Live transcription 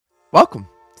Welcome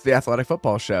to the Athletic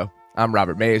Football Show. I'm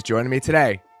Robert Mays. Joining me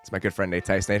today is my good friend Nate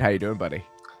Tice. Nate, how you doing, buddy?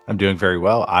 I'm doing very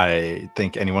well. I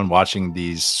think anyone watching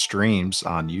these streams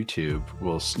on YouTube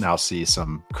will now see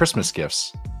some Christmas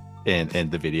gifts in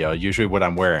the video. Usually what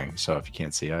I'm wearing. So if you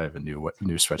can't see, I have a new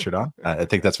sweatshirt on. I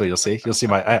think that's what you'll see. You'll see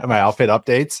my outfit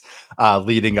updates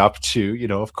leading up to,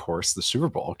 of course, the Super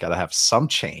Bowl. Got to have some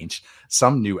change,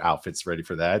 some new outfits ready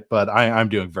for that. But I'm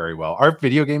doing very well. Our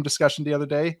video game discussion the other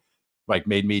day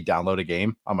made me download a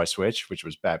game on my Switch, which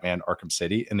was Batman Arkham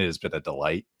City, and it has been a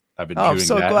delight. I've been doing I'm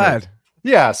so that. glad.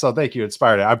 Yeah, so thank you.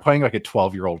 Inspired. I'm playing like a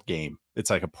 12-year-old game. It's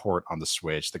like a port on the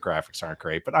Switch. The graphics aren't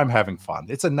great, but I'm having fun.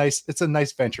 It's a nice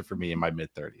venture for me in my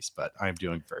mid-30s, but I'm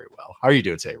doing very well. How are you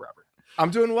doing today, Robert?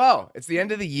 I'm doing well. It's the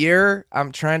end of the year.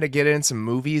 I'm trying to get in some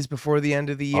movies before the end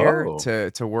of the year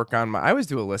to work on I always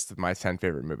do a list of my 10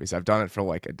 favorite movies. I've done it for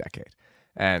like a decade.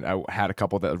 And I had a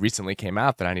couple that recently came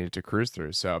out that I needed to cruise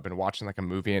through. So I've been watching like a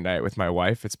movie a night with my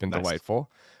wife. It's been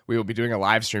delightful. We will be doing a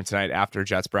live stream tonight after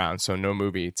Jets Browns. So no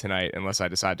movie tonight unless I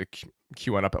decide to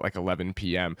queue one up at like 11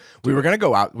 p.m. We were going to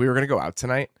go out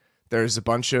tonight. There's a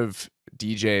bunch of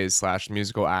DJs /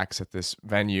 musical acts at this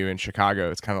venue in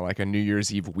Chicago. It's kind of like a New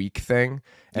Year's Eve week thing.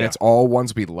 And it's all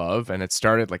ones we love. And it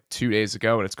started like 2 days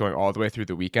ago and it's going all the way through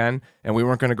the weekend. And we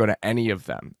weren't going to go to any of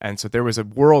them. And so there was a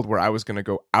world where I was going to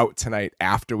go out tonight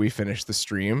after we finished the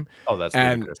stream. Oh, that's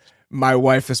and ludicrous. My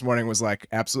wife this morning was like,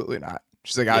 absolutely not.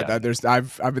 She's like,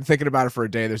 I've been thinking about it for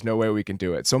a day. There's no way we can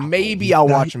do it. So maybe I'll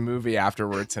watch a movie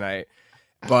afterward tonight.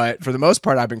 But for the most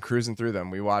part, I've been cruising through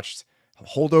them. We watched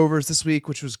Holdovers this week,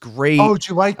 which was great. Oh, did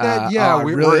you like that? Yeah, I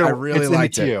really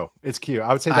liked it. It's cute.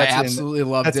 I would say that's absolutely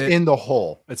loved it. In the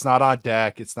hole. It's not on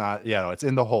deck. It's not. It's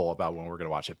in the hole about when we're gonna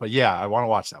watch it. But yeah, I want to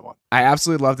watch that one. I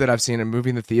absolutely loved it. I've seen a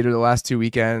movie in the theater the last 2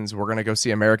 weekends. We're gonna go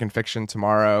see American Fiction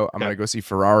tomorrow. I'm gonna go see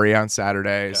Ferrari on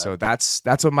Saturday. Yeah. So that's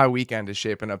what my weekend is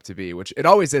shaping up to be, which it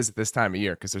always is at this time of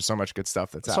year because there's so much good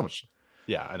stuff that's out. So much.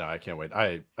 Yeah, I know. I can't wait.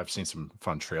 I've seen some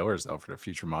fun trailers though for the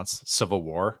future months. Civil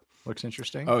War looks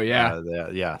interesting. Oh yeah,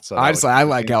 yeah. So I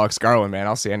like Alex Garland, man.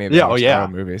 I'll see any of the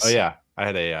Garland movies. Oh yeah, I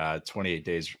had a 28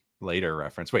 Days Later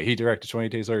reference. Wait, he directed 28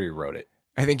 Days Later. He wrote it.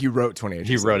 I think you wrote 28 Days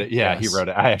He wrote it. Yeah, yes. He wrote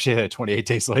it. I actually had a 28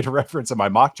 Days Later reference in my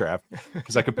mock draft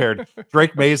because I compared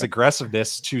Drake May's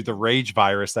aggressiveness to the rage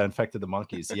virus that infected the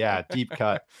monkeys. Yeah, deep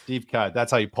cut.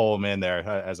 That's how you pull him in there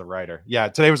as a writer. Yeah,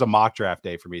 today was a mock draft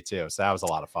day for me too, so that was a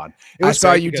lot of fun. I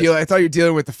thought you were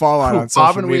dealing with the fallout on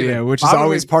social media, which is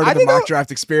always part of the mock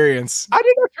draft experience. I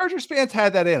didn't know Chargers fans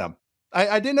had that in them.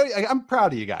 I didn't know. I'm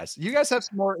proud of you guys. You guys have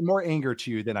some more anger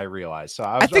to you than I realized. So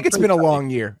I think it's been a long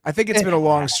year. I think it's been a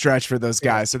long stretch for those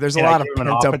guys. So there's a lot of pent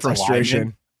up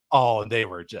frustration. Oh, they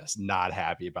were just not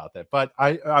happy about that. But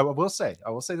I will say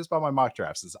this about my mock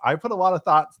drafts is I put a lot of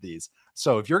thought to these.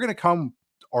 So if you're going to come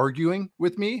arguing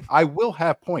with me, I will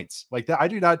have points like that. I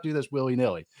do not do this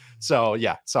willy-nilly. So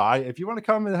yeah. So if you want to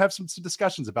come and have some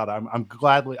discussions about it,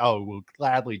 we'll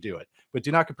gladly do it. But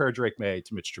do not compare Drake May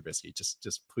to Mitch Trubisky.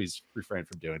 Just please refrain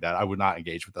from doing that. I would not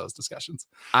engage with those discussions.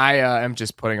 I am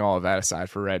just putting all of that aside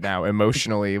for right now,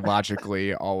 emotionally,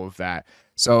 logically, all of that.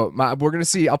 So we're gonna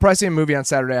see. I'll probably see a movie on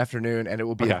Saturday afternoon, and it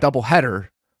will be a double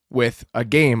header with a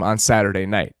game on Saturday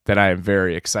night that I am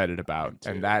very excited about.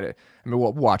 And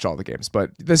we'll watch all the games,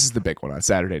 but this is the big one on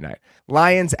Saturday night.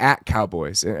 Lions at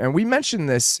Cowboys. And we mentioned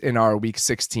this in our Week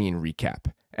 16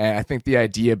 recap. And I think the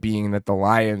idea being that the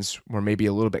Lions were maybe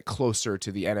a little bit closer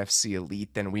to the NFC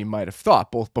elite than we might have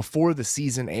thought, both before the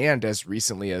season and as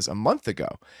recently as a month ago.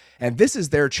 And this is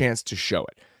their chance to show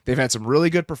it. They've had some really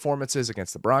good performances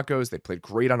against the Broncos. They played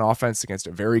great on offense against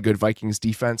a very good Vikings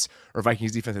defense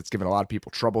that's given a lot of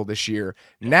people trouble this year.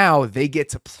 Now they get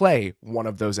to play one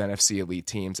of those NFC elite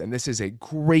teams, and this is a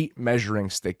great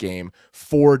measuring stick game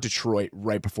for Detroit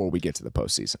right before we get to the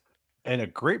postseason. And a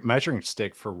great measuring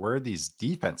stick for where these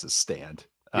defenses stand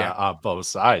on both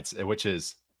sides, which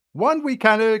is one we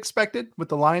kind of expected with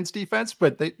the Lions defense,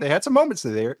 but they had some moments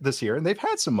this year, and they've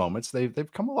had some moments.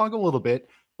 They've come along a little bit.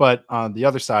 But on the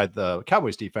other side, the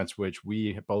Cowboys defense, which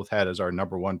we both had as our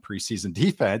number one preseason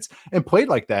defense and played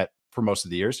like that for most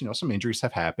of the years, some injuries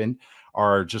have happened,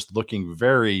 are just looking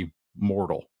very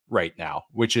mortal right now,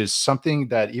 which is something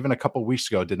that even a couple of weeks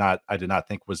ago I did not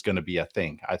think was going to be a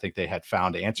thing. I think they had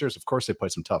found answers. Of course, they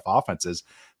played some tough offenses,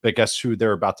 but guess who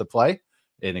they're about to play?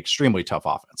 An extremely tough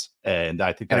offense. And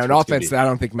I think that's an offense that I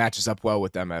don't think matches up well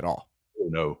with them at all. Oh,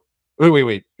 no.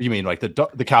 Wait. You mean like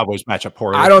the Cowboys match up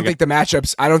poorly? I don't think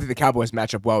the Cowboys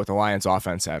match up well with the Lions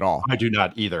offense at all. I do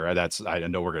not either. I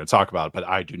know we're going to talk about it, but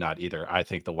I do not either. I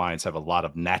think the Lions have a lot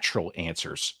of natural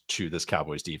answers to this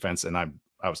Cowboys defense, and I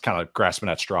was kind of grasping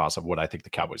at straws of what I think the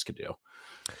Cowboys could do.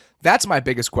 That's my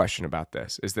biggest question about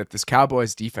this, is that this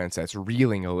Cowboys defense that's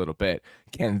reeling a little bit,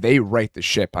 can they right the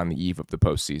ship on the eve of the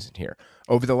postseason here?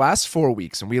 Over the last 4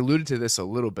 weeks, and we alluded to this a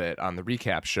little bit on the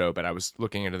recap show, but I was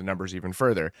looking into the numbers even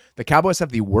further, the Cowboys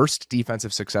have the worst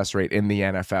defensive success rate in the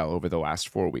NFL over the last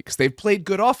 4 weeks. They've played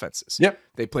good offenses. Yep.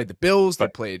 They played the Bills, they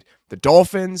played the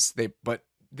Dolphins, they're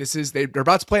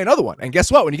about to play another one. And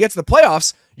guess what? When you get to the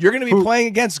playoffs, you're going to be playing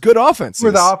against good offenses. Who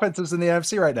are the offenses in the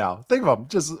NFC right now? Think of them.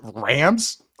 Just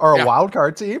Rams are a wild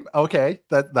card team. Okay.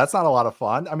 That's not a lot of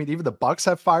fun. I mean, even the Bucks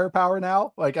have firepower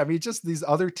now. Like, I mean, just these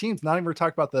other teams, not even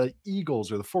talking about the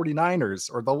Eagles or the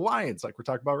 49ers or the Lions, like we're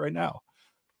talking about right now.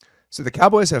 So the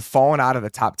Cowboys have fallen out of the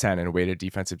top 10 in weighted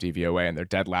defensive DVOA, and they're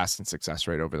dead last in success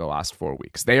rate over the last 4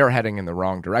 weeks. They are heading in the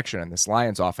wrong direction, and this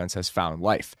Lions offense has found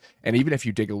life. And even if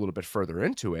you dig a little bit further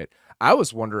into it, I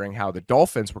was wondering how the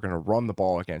Dolphins were going to run the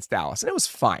ball against Dallas, and it was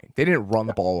fine. They didn't run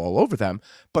the ball all over them,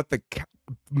 but the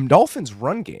Dolphins'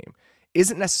 run game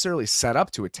isn't necessarily set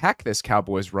up to attack this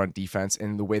Cowboys run defense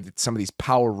in the way that some of these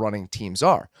power running teams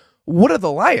are. What are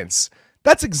the Lions?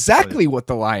 That's exactly what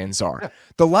the Lions are. Yeah.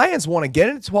 The Lions want to get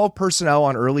into 12 personnel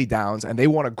on early downs, and they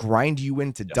want to grind you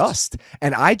into dust.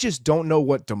 And I just don't know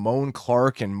what Damone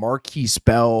Clark and Marquise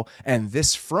Bell and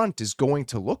this front is going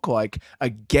to look like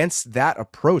against that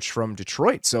approach from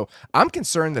Detroit. So I'm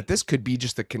concerned that this could be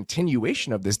just a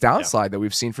continuation of this downslide that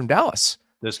we've seen from Dallas.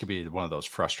 This could be one of those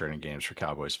frustrating games for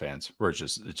Cowboys fans where it's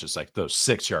just like those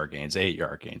 6-yard gains,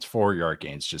 8-yard gains, 4-yard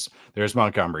gains. Just there's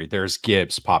Montgomery, there's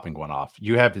Gibbs popping one off.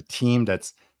 You have a team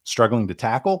that's struggling to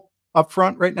tackle up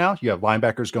front right now. You have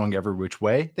linebackers going every which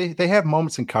way. They have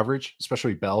moments in coverage,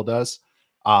 especially Bell does.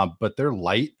 But they're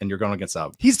light, and you're going against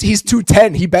he's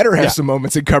 210. He better have some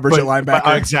moments in coverage at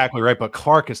linebacker. Exactly right. But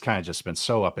Clark has kind of just been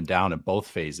so up and down in both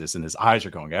phases, and his eyes are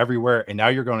going everywhere. And now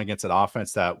you're going against an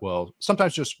offense that will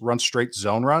sometimes just run straight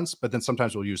zone runs, but then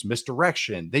sometimes will use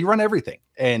misdirection. They run everything,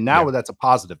 and now that's a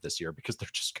positive this year because they're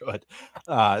just good.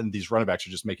 And these running backs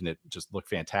are just making it just look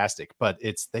fantastic. But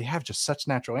they have just such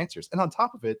natural answers, and on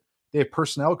top of it, they have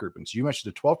personnel groupings. You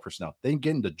mentioned the 12 personnel. They can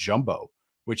get into jumbo,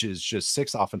 which is just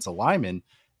 6 offensive linemen.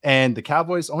 And the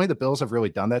Cowboys, only the Bills have really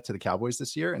done that to the Cowboys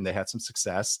this year, and they had some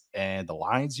success. And the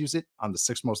Lions use it on the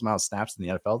 6th most amount of snaps in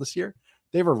the NFL this year.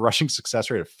 They have a rushing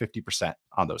success rate of 50%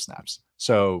 on those snaps.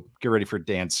 So get ready for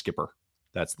Dan Skipper.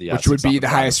 That's the which would be the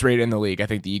highest rate in the league. I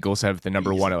think the Eagles have the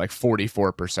number one at like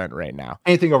 44% right now.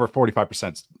 Anything over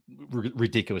 45% is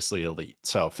ridiculously elite.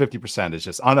 So 50% is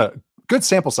just on a good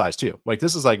sample size too. Like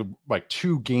this is like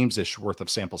 2 games-ish worth of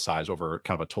sample size over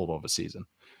kind of a total of a season.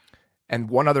 And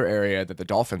one other area that the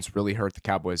Dolphins really hurt the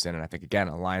Cowboys in, and I think, again,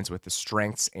 aligns with the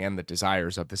strengths and the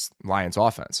desires of this Lions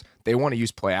offense. They want to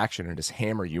use play action and just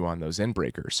hammer you on those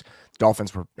in-breakers. The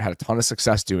Dolphins had a ton of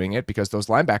success doing it because those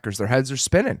linebackers, their heads are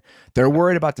spinning. They're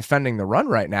worried about defending the run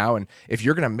right now, and if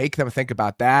you're going to make them think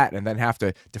about that and then have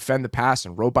to defend the pass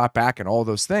and robot back and all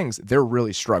those things, they're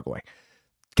really struggling.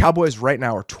 Cowboys right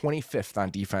now are 25th on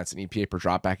defense in EPA per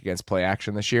dropback against play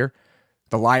action this year.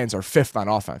 The Lions are 5th on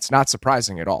offense. Not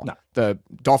surprising at all. No. The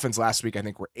Dolphins last week, I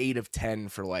think, were 8 of 10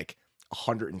 for like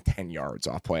 110 yards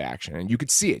off play action. And you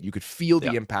could see it. You could feel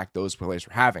the impact those plays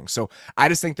were having. So I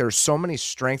just think there's so many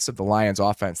strengths of the Lions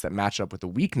offense that match up with the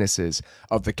weaknesses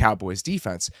of the Cowboys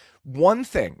defense. One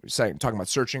thing, talking about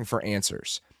searching for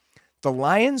answers. The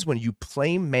Lions, when you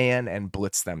play man and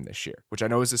blitz them this year, which I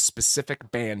know is a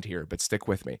specific band here, but stick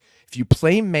with me. If you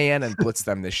play man and blitz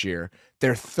them this year,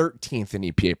 they're 13th in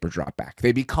EPA per dropback.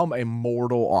 They become a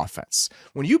mortal offense.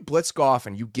 When you blitz Goff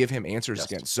and you give him answers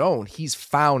against zone, he's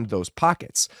found those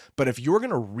pockets. But if you're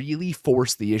going to really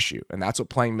force the issue, and that's what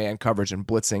playing man coverage and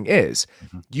blitzing is,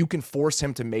 you can force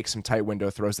him to make some tight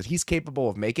window throws that he's capable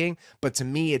of making. But to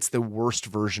me, it's the worst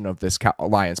version of this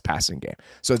Lions passing game.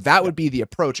 So that would be the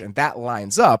approach, and that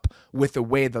lines up with the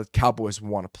way the Cowboys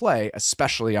want to play,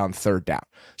 especially on 3rd down.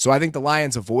 So I think the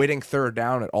Lions avoiding 3rd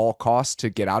down at all costs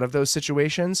to get out of those situations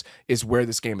is where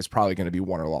this game is probably going to be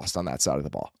won or lost on that side of the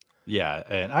ball. Yeah,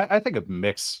 and I think a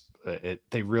mix,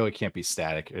 they really can't be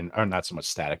static, or not so much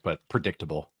static, but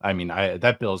predictable. I mean,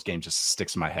 that Bills game just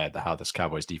sticks in my head, how this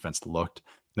Cowboys defense looked.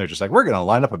 They're just like, we're going to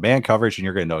line up a man coverage, and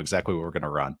you're going to know exactly what we're going to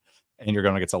run. And you're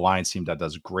going to get a Lions team that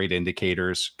does great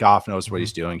indicators. Goff knows what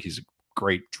he's doing. He's a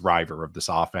great driver of this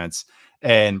offense.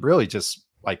 And really just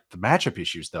like the matchup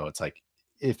issues, though, it's like,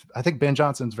 I think Ben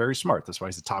Johnson's very smart. That's why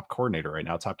he's the top coordinator right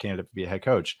now, top candidate to be a head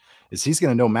coach, is he's going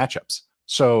to know matchups.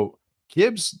 So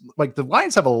Gibbs, like the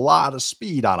Lions have a lot of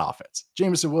speed on offense.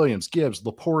 Jameson Williams, Gibbs,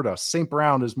 Laporta, St.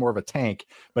 Brown is more of a tank,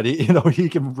 but he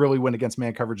can really win against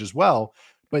man coverage as well.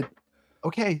 But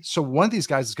okay, so one of these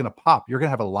guys is going to pop. You're going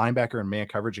to have a linebacker in man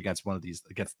coverage against one of these,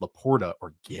 against Laporta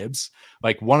or Gibbs.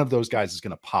 Like one of those guys is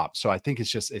going to pop. So I think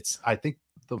I think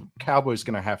the Cowboys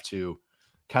going to have to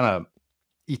kind of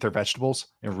eat their vegetables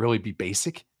and really be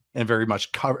basic and very much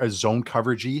zone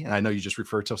coveragey. And I know you just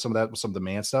referred to some of that with some of the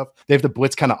man stuff. They have the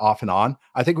blitz kind of off and on.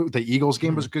 I think the Eagles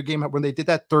game was a good game when they did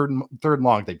that third and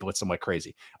long, they blitzed them like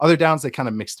crazy. Other downs, they kind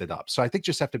of mixed it up. So I think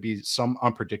just have to be some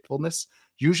unpredictableness.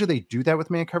 Usually they do that with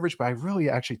man coverage, but I really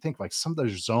actually think like some of the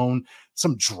zone,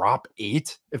 some drop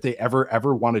 8, if they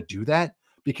ever want to do that,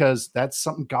 because that's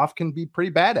something Goff can be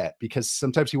pretty bad at, because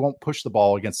sometimes he won't push the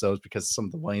ball against those because some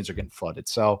of the lanes are getting flooded.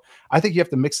 So I think you have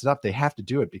to mix it up. They have to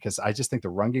do it because I just think the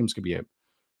run game is going to be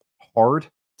hard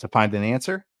to find an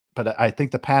answer. But I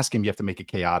think the pass game, you have to make it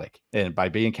chaotic. And by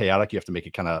being chaotic, you have to make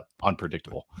it kind of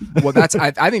unpredictable. Well,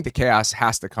 I think the chaos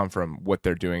has to come from what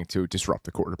they're doing to disrupt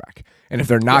the quarterback. And if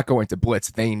they're not going to blitz,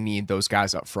 they need those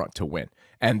guys up front to win.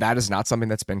 And that is not something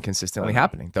that's been consistently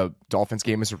happening. The Dolphins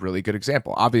game is a really good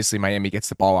example. Obviously, Miami gets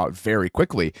the ball out very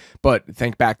quickly, but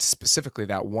think back to specifically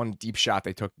that one deep shot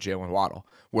they took to Jalen Waddle,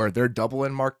 where they're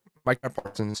doubling Micah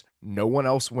Parsons, no one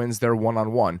else wins their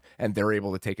one-on-one, and they're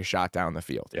able to take a shot down the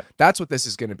field. Yeah. That's what this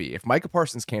is going to be. If Micah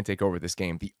Parsons can't take over this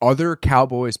game, the other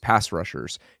Cowboys pass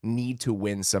rushers need to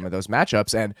win some of those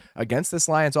matchups. And against this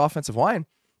Lions offensive line,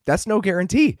 that's no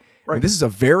guarantee. Right. And this is a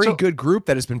very good group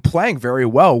that has been playing very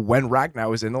well when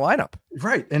Ragnow is in the lineup.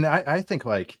 Right. And I think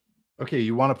like, okay,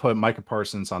 you want to put Micah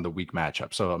Parsons on the weak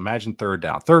matchup. So imagine 3rd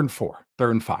down, 3rd and 4,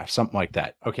 3rd and 5, something like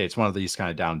that. Okay, it's one of these kind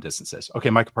of down distances. Okay,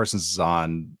 Micah Parsons is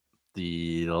on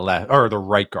the left or the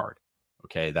right guard.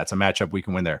 Okay, that's a matchup we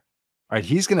can win there. All right,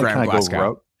 he's going to kind of go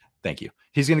route. Thank you.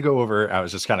 He's going to go over. I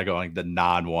was just kind of going the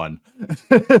non-one,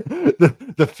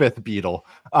 the 5th Beatle.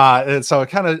 And so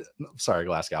kind of, sorry,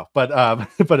 Glasgow, but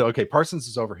okay, Parsons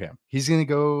is over him. He's going to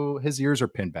go. His ears are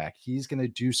pinned back. He's going to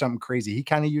do something crazy. He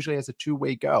kind of usually has a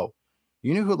 2-way go.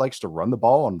 You know who likes to run the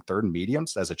ball on 3rd and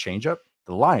mediums as a changeup?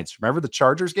 The Lions. Remember the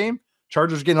Chargers game?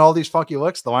 Chargers getting all these funky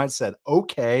looks. The Lions said,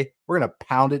 okay, we're going to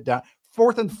pound it down.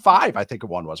 4th and 5, I think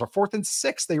one was, or 4th and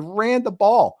 6. They ran the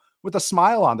ball with a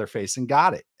smile on their face and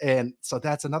got it. And so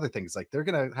that's another thing. It's like they're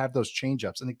going to have those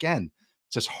changeups. And again,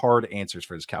 just hard answers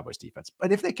for this Cowboys defense.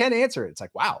 But if they can answer it, it's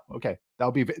like, wow, okay,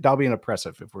 that'll be an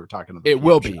impressive if we're talking to the It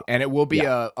will be. And it will be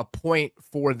a point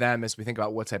for them as we think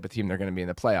about what type of team they're going to be in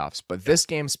the playoffs. But this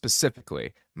game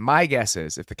specifically, my guess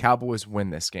is if the Cowboys win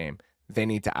this game, they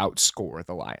need to outscore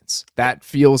the Lions. That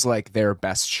feels like their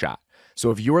best shot. So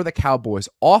if you're the Cowboys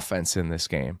offense in this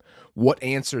game, what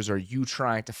answers are you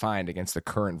trying to find against the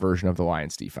current version of the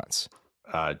Lions defense?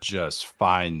 Just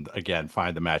find the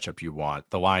matchup you want.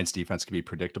 The Lions defense can be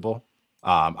predictable.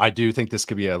 I do think this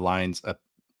could be a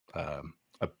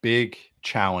big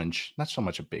challenge, not so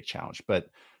much a big challenge, but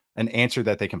an answer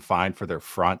that they can find for their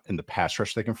front and the pass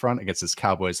rush they can front against this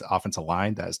Cowboys offensive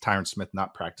line that is Tyron Smith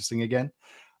not practicing again.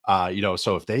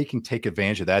 So if they can take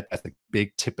advantage of that, that's the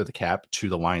big tip of the cap to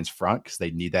the Lions front because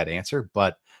they need that answer.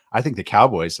 But I think the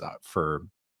Cowboys, for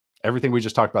everything we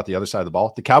just talked about the other side of the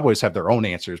ball, the Cowboys have their own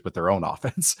answers with their own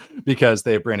offense because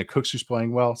they have Brandon Cooks who's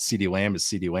playing well. CeeDee Lamb is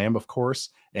CeeDee Lamb, of course,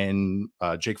 and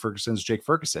Jake Ferguson is Jake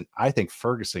Ferguson. I think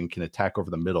Ferguson can attack over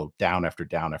the middle, down after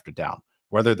down after down,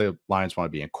 whether the Lions want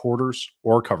to be in quarters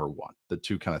or cover one, the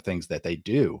two kind of things that they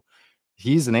do.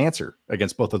 He's an answer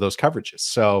against both of those coverages.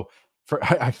 So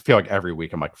I feel like every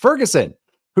week I'm like, Ferguson,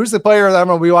 who's the player that I'm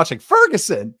going to be watching?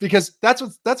 Ferguson, because that's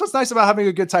what's nice about having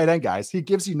a good tight end, guys. He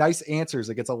gives you nice answers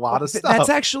against a lot of stuff.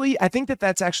 I think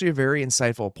that's actually a very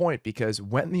insightful point because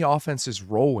when the offense is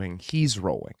rolling, he's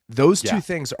rolling. Those two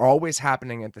things are always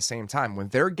happening at the same time. When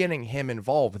they're getting him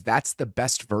involved, that's the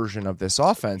best version of this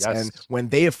offense. Yes. And when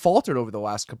they have faltered over the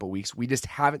last couple of weeks, we just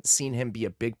haven't seen him be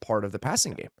a big part of the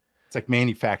passing game. It's like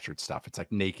manufactured stuff. It's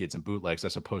like nakeds and bootlegs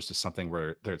as opposed to something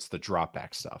where it's the drop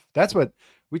back stuff. That's what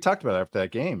we talked about after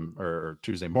that game or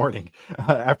Tuesday morning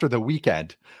after the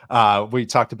weekend. We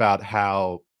talked about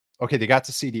how, okay, they got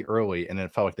to CeeDee early and then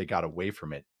it felt like they got away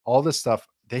from it. All this stuff,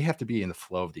 they have to be in the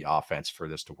flow of the offense for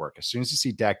this to work. As soon as you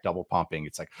see Dak double pumping,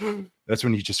 it's like, that's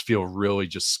when you just feel really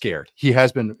just scared.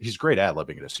 He's great at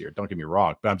living this year. Don't get me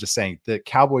wrong, but I'm just saying this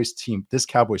Cowboys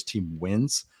team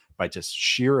wins by just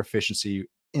sheer efficiency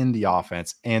in the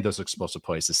offense and those explosive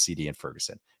plays to CeeDee and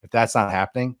Ferguson. If that's not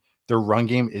happening, their run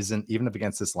game isn't, even if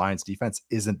against this Lions defense,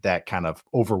 isn't that kind of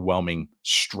overwhelming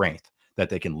strength that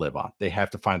they can live on. They have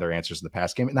to find their answers in the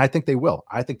pass game, and I think they will.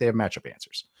 I think they have matchup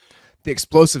answers. the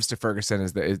explosives to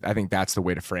Ferguson I think that's the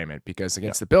way to frame it, because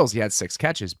against the Bills, he had 6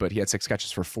 catches, but he had 6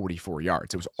 catches for 44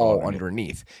 yards. It was all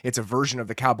underneath. It's a version of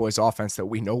the Cowboys offense that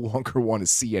we no longer want to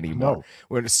see anymore. No.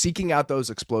 We're seeking out those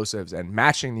explosives and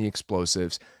matching the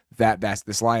explosives that's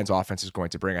this Lions offense is going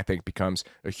to bring, I think, becomes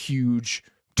a huge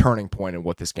turning point in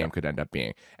what this game could end up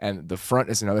being. And the front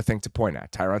is another thing to point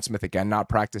at. Tyron Smith, again, not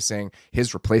practicing.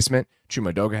 His replacement,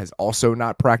 Chumadoga, is also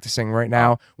not practicing right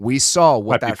now. We saw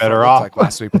what that front looked like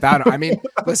last week without him. I mean,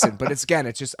 listen, but it's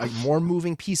just more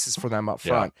moving pieces for them up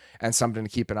front and something to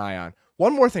keep an eye on.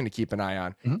 One more thing to keep an eye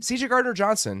on. CJ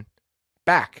Gardner-Johnson,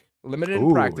 back, limited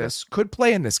in practice, could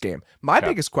play in this game. My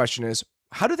biggest question is,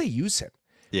 how do they use him?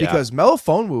 Because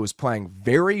Melifonwu is playing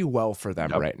very well for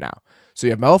them right now. So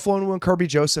you have Melifonwu and Kirby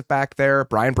Joseph back there,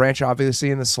 Brian Branch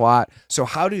obviously in the slot. So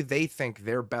how do they think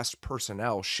their best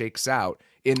personnel shakes out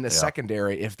in the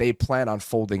secondary if they plan on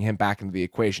folding him back into the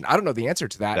equation? I don't know the answer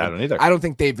to that. I don't either. I don't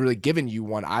think they've really given you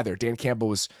one either. Dan Campbell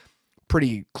was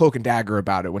pretty cloak and dagger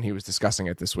about it when he was discussing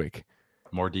it this week.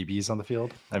 More DBs on the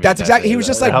field? I mean, that's exactly. He was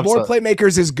just like, more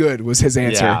playmakers is good, was his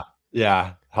answer.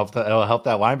 Yeah. It'll help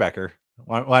that linebacker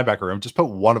room. Just put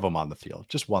one of them on the field,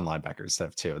 just one linebacker instead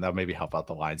of 2, and that'll maybe help out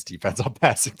the Lions defense on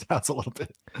passing downs a little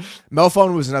bit.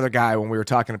 Melifonwu was another guy when we were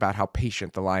talking about how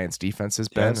patient the Lions defense has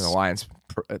been and the Lions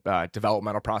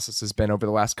developmental process has been over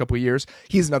the last couple of years.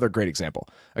 He's another great example.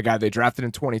 A guy they drafted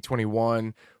in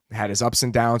 2021, had his ups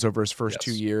and downs over his first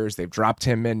 2 years. They've dropped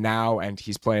him in now, and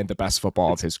he's playing the best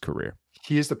football of his career.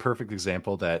 He is the perfect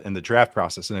example that in the draft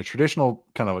process, in a traditional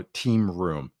kind of team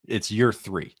room, it's year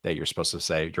 3 that you're supposed to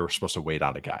say you're supposed to wait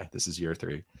on a guy. This is year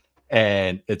 3.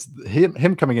 And it's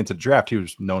him coming into the draft. He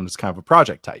was known as kind of a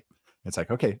project type. It's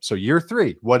like, okay, so year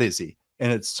 3, what is he?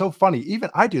 And it's so funny. Even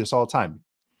I do this all the time.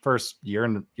 First year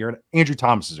and Andrew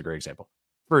Thomas is a great example.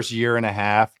 First year and a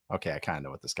half. Okay, I kind of know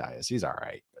what this guy is. He's all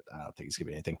right, but I don't think he's gonna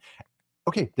be anything.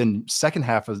 Okay, then second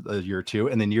half of year 2,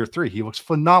 and then year 3, he looks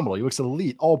phenomenal. He looks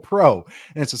elite, all pro.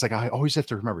 And it's just like, I always have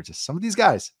to remember, just some of these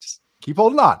guys, just keep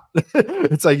holding on.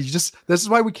 It's like, this is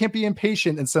why we can't be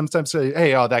impatient and sometimes say,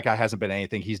 hey, that guy hasn't been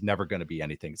anything. He's never going to be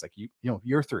anything. It's like,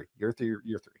 year 3.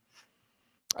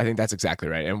 I think that's exactly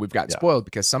right. And we've gotten spoiled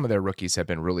because some of their rookies have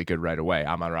been really good right away.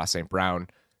 Amon-Ra St. Brown,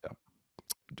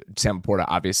 Sam Laporta,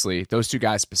 obviously. Those 2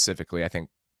 guys specifically, I think,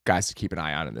 guys to keep an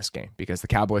eye on in this game, because the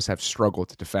Cowboys have struggled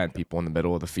to defend people in the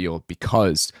middle of the field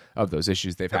because of those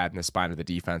issues they've had in the spine of the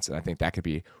defense. And I think that could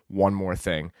be one more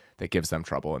thing that gives them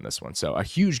trouble in this one. So a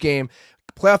huge game.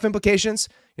 Playoff implications,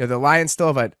 the Lions still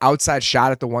have an outside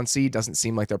shot at the 1 seed. Doesn't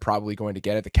seem like they're probably going to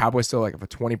get it. The Cowboys still have a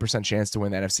 20% chance to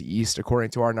win the NFC East, according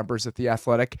to our numbers at The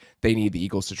Athletic. They need the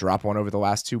Eagles to drop one over the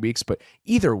last 2 weeks. But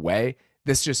either way,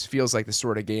 this just feels like the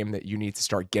sort of game that you need to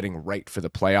start getting right for the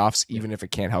playoffs, even if it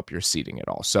can't help your seeding at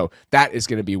all. So that is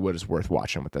going to be what is worth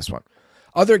watching with this one.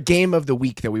 Other game of the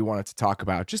week that we wanted to talk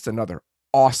about, just another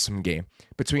awesome game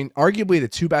between arguably the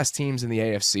 2 best teams in the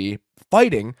AFC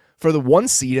fighting for the 1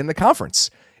 seed in the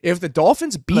conference. If the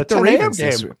Dolphins beat the Ravens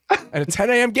and a 10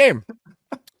 a.m. game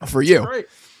for you. Great.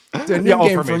 It's a new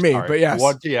game for me, but yes.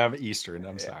 1 p.m. Eastern,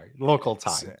 I'm sorry. Local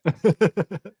time.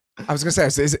 I was going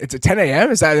to say, it's a 10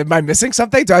 a.m.? Am I missing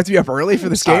something? Do I have to be up early for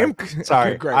this game?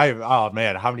 Sorry. Okay, great. Oh,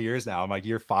 man, how many years now? I'm like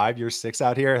year 5, year 6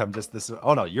 out here.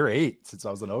 Year 8 since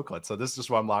I was in Oakland. So this is just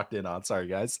what I'm locked in on. Sorry,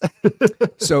 guys.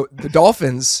 So the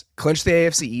Dolphins clinch the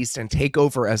AFC East and take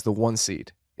over as the 1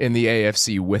 seed in the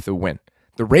AFC with a win.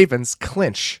 The Ravens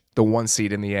clinch the 1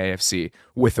 seed in the AFC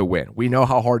with a win. We know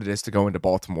how hard it is to go into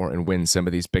Baltimore and win some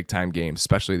of these big-time games,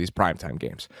 especially these primetime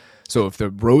games. So if the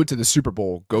road to the Super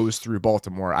Bowl goes through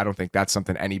Baltimore, I don't think that's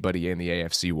something anybody in the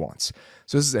AFC wants.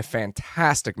 So this is a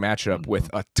fantastic matchup with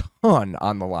a ton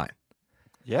on the line.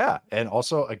 Yeah, and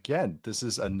also, again, this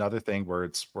is another thing where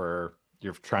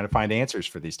you're trying to find answers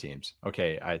for these teams.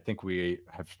 Okay, I think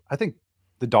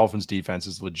the Dolphins defense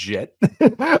is legit.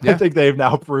 I think they've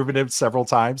now proven it several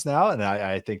times now. And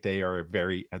I think they're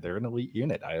an elite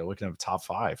unit. I look at them top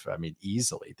 5. I mean,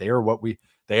 easily they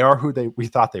are who we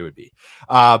thought they would be.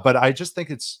 But I just think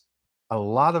it's a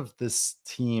lot of this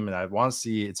team. And I want to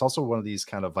see, it's also one of these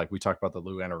kind of like we talked about the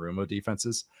Lou Anarumo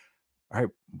defenses. All right.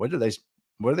 What are they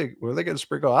going to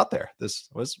sprinkle out there?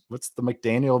 What's the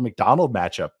McDonald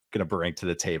matchup going to bring to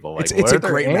the table? Like, it's a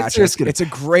great matchup. It's a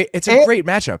great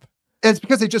matchup. And it's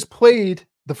because they just played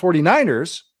the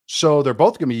 49ers. So they're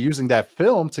both going to be using that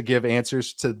film to give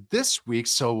answers to this week.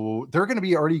 So they're going to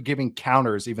be already giving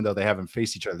counters, even though they haven't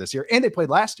faced each other this year. And they played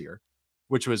last year.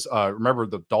 which was, remember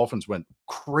the Dolphins went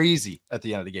crazy at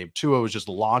the end of the game. Tua was just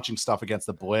launching stuff against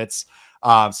the blitz.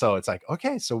 So it's like,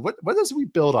 okay, so what does we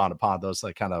build upon those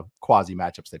like kind of quasi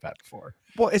matchups they've had before?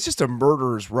 Well, it's just a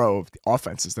murderer's row of the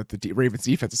offenses that the Ravens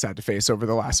defense has had to face over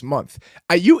the last month.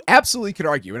 You absolutely could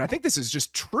argue, and I think this is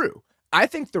just true. I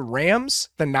think the Rams,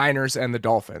 the Niners, and the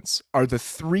Dolphins are the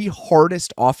 3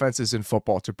 hardest offenses in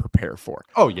football to prepare for.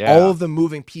 Oh, yeah. All of the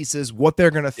moving pieces, what they're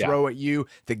going to throw at you,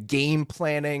 the game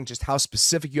planning, just how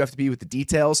specific you have to be with the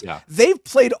details. Yeah. They've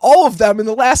played all of them in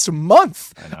the last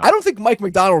month. I don't think Mike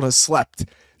McDonald has slept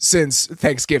since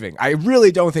Thanksgiving. I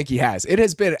really don't think he has. It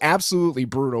has been absolutely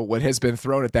brutal what has been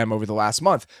thrown at them over the last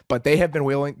month, but they've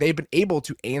been able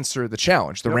to answer the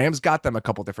challenge. The Rams got them a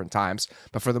couple different times,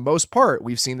 but for the most part,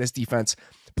 we've seen this defense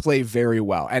play very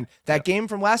well. And that game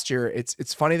from last year,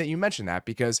 it's funny that you mentioned that,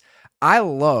 because I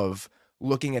love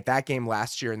looking at that game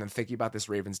last year and then thinking about this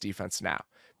Ravens defense now,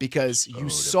 because you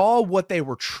saw what they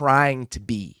were trying to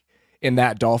be in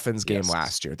that Dolphins game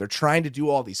last year. They're trying to do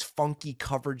all these funky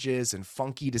coverages and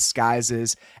funky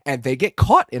disguises, and they get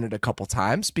caught in it a couple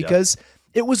times because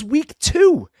it was week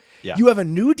 2. Yeah. You have a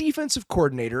new defensive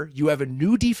coordinator, you have a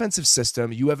new defensive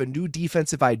system, you have a new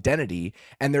defensive identity,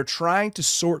 and they're trying to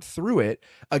sort through it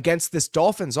against this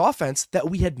Dolphins offense that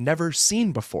we had never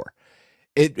seen before.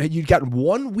 You got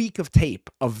 1 week of tape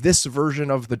of this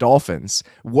version of the Dolphins,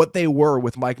 what they were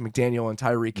with Mike McDaniel and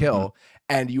Tyreek Hill,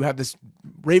 and you have this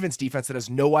Ravens defense that has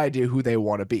no idea who they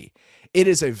want to be. It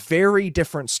is a very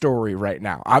different story right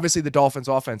now. Obviously, the Dolphins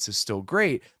offense is still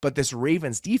great, but this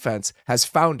Ravens defense has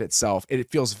found itself. It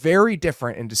feels very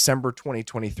different in December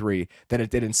 2023 than it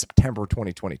did in September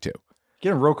 2022.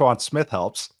 Getting Roquan Smith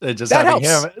helps. Just that having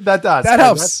helps. Him, that does. That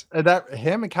helps.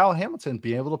 Him and Kyle Hamilton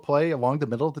being able to play along the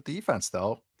middle of the defense,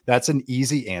 though, that's an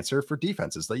easy answer for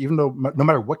defenses. Like, even though no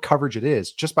matter what coverage it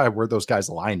is, just by where those guys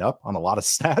line up on a lot of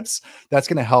snaps, that's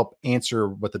going to help answer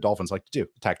what the Dolphins like to do: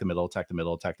 attack the middle, attack the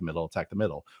middle, attack the middle, attack the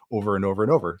middle, over and over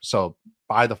and over. So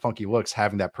by the funky looks,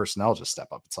 having that personnel just step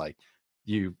up, it's like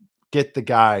you get the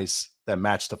guys that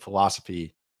match the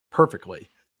philosophy perfectly.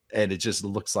 And it just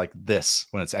looks like this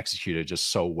when it's executed just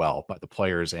so well by the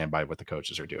players and by what the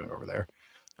coaches are doing over there.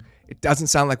 It doesn't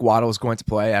sound like Waddle is going to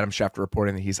play. Adam Schefter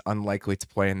reporting that he's unlikely to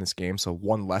play in this game. So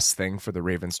one less thing for the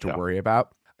Ravens to worry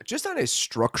about. Just on a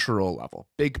structural level,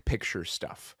 big picture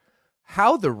stuff,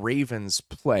 how the Ravens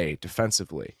play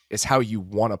defensively is how you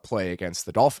want to play against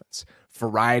the Dolphins.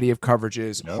 Variety of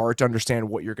coverages, hard to understand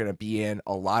what you're going to be in,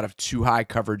 a lot of too high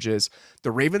coverages.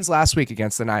 The Ravens last week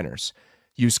against the Niners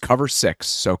used cover 6,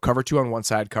 so cover 2 on one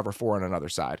side, cover 4 on another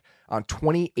side, on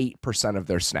 28% of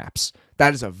their snaps.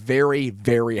 That is a very,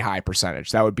 very high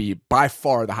percentage. That would be by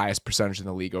far the highest percentage in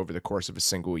the league over the course of a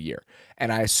single year.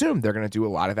 And I assume they're going to do a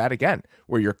lot of that again,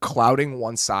 where you're clouding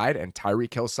one side, and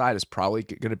Tyreek Hill's side is probably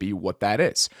going to be what that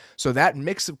is. So that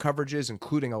mix of coverages,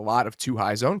 including a lot of too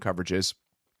high zone coverages,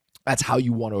 that's how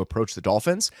you want to approach the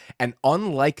Dolphins. And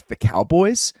unlike the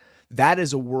Cowboys, that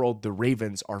is a world the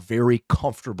Ravens are very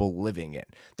comfortable living in.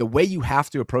 The way you have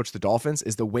to approach the Dolphins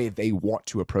is the way they want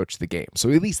to approach the game. So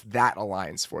at least that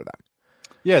aligns for them.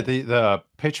 Yeah, the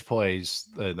pitch plays,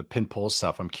 the pin pull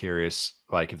stuff, I'm curious,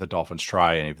 like if the Dolphins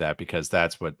try any of that, because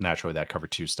that's what naturally that cover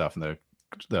 2 stuff and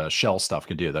the shell stuff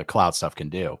can do, the cloud stuff can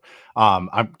do.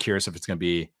 I'm curious if it's going to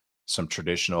be some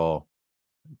traditional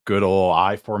good old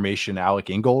I formation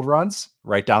Alec Ingold runs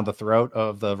right down the throat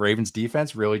of the Ravens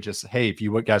defense. Really just, hey, if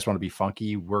you guys want to be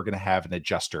funky, we're going to have an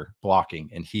adjuster blocking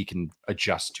and he can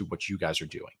adjust to what you guys are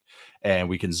doing. And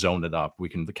we can zone it up. We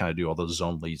can kind of do all those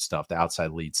zone lead stuff, the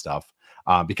outside lead stuff.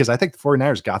 Because I think the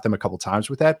 49ers got them a couple times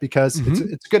with that, because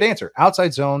it's a good answer.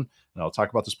 Outside zone, and I'll talk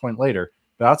about this point later,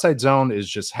 but outside zone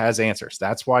has answers.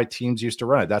 That's why teams used to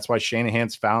run it. That's why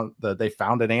Shanahan's found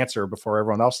an answer before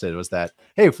everyone else did, was that,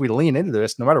 hey, if we lean into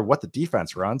this, no matter what the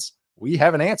defense runs, we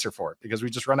have an answer for it because we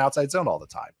just run outside zone all the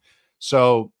time.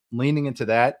 So leaning into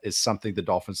that is something the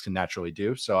Dolphins can naturally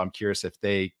do. So I'm curious if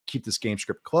they keep this game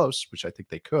script close, which I think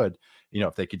they could,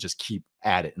 if they could just keep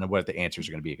at it, and what the answers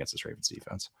are going to be against this Ravens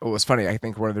defense. Well, it's funny. I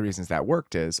think one of the reasons that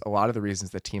worked is a lot of the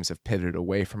reasons that teams have pivoted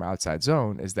away from outside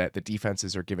zone is that the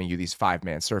defenses are giving you these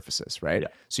 5-man surfaces, right? Yeah.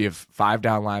 So you have 5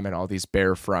 down linemen, all these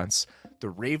bare fronts. The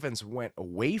Ravens went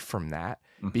away from that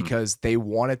because they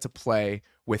wanted to play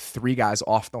with 3 guys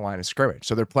off the line of scrimmage.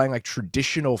 So they're playing like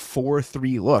traditional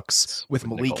 4-3 looks with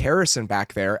Malik Harrison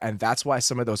back there. And that's why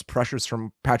some of those pressures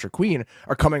from Patrick Queen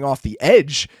are coming off the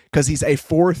edge, because he's a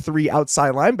 4-3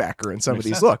 outside linebacker in some of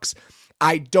these looks.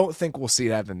 I don't think we'll see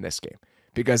that in this game,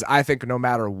 because I think no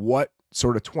matter what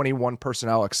sort of 21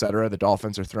 personnel, et cetera, the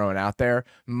Dolphins are throwing out there,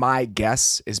 my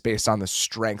guess is based on the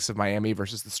strengths of Miami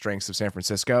versus the strengths of San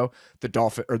Francisco.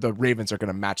 The Ravens are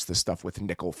going to match this stuff with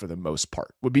nickel for the most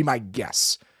part, would be my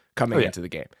guess coming into the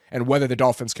game. And whether the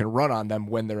Dolphins can run on them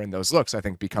when they're in those looks, I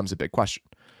think becomes a big question.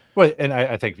 Well, and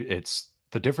I think it's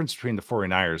the difference between the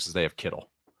 49ers is they have Kittle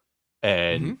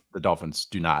and the Dolphins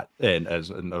do not. And as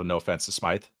no offense to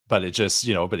Smythe, but it just,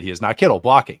 but he is not Kittle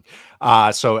blocking.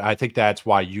 So I think that's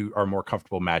why you are more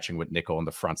comfortable matching with nickel in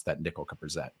the fronts that nickel can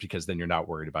present, because then you're not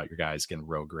worried about your guys getting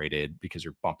row graded because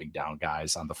you're bumping down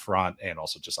guys on the front and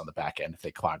also just on the back end if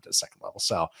they climb to the second level.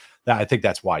 So I think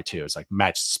that's why too. It's like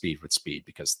match speed with speed,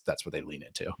 because that's what they lean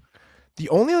into. The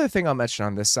only other thing I'll mention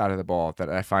on this side of the ball that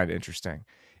I find interesting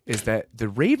is that the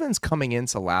Ravens coming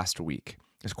into last week,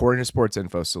 according to Sports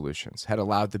Info Solutions, had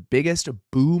allowed the biggest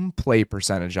boom play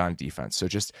percentage on defense. So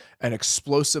just an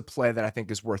explosive play that I think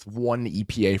is worth 1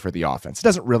 EPA for the offense. It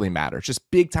doesn't really matter. It's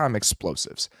just big time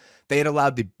explosives. They had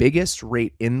allowed the biggest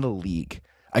rate in the league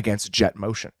against jet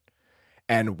motion.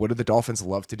 And what do the Dolphins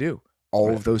love to do?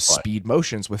 All of those speed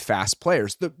motions with fast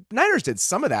players. The Niners did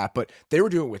some of that, but they were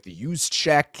doing it with the use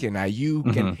check and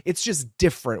Ayuk, and it's just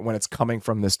different when it's coming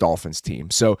from this Dolphins team.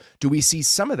 So do we see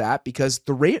some of that? Because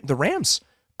the Rams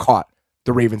caught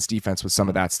the Ravens defense with some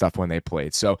of that stuff when they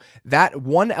played. So that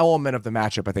one element of the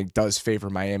matchup, I think, does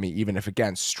favor Miami, even if,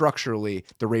 again, structurally,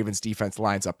 the Ravens defense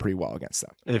lines up pretty well against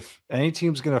them. If any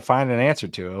team's going to find an answer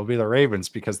to it, it'll be the Ravens,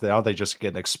 because they just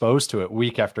get exposed to it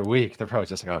week after week. They're probably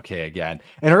just like, okay, again.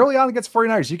 And early on against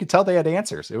 49ers, you could tell they had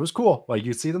answers. It was cool. Like,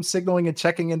 you see them signaling and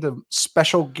checking into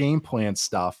special game plan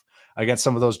stuff against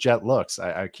some of those jet looks.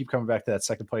 I keep coming back to that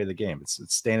second play of the game. It's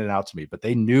standing out to me, but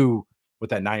they knew what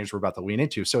that Niners were about to lean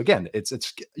into. So again, it's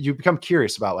you become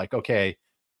curious about, like, okay,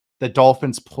 the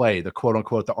Dolphins play, the quote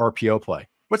unquote, the RPO play.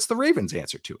 What's the Ravens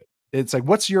answer to it? It's like,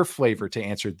 what's your flavor to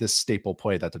answer this staple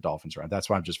play that the Dolphins run? That's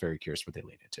why I'm just very curious what they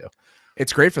lean into.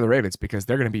 It's great for the Ravens because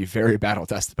they're going to be very battle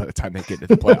tested by the time they get into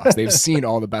the playoffs. They've seen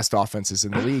all the best offenses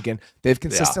in the league, and they've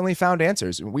consistently found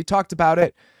answers. And we talked about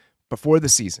it before the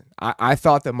season. I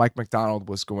thought that Mike Macdonald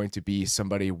was going to be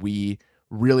somebody we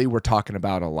really were talking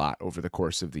about a lot over the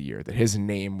course of the year, that his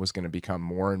name was going to become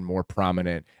more and more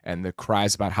prominent, and the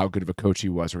cries about how good of a coach he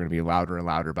was were going to be louder and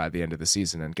louder by the end of the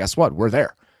season. And guess what? We're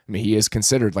there. I mean, he is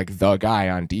considered like the guy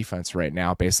on defense right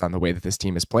now based on the way that this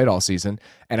team has played all season.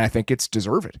 And I think it's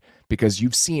deserved, because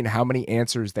you've seen how many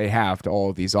answers they have to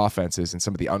all of these offenses and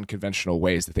some of the unconventional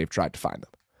ways that they've tried to find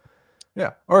them.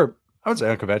 Yeah. Or I would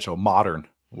say unconventional, modern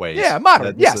ways. Yeah.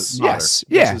 Modern. Yes. Yes.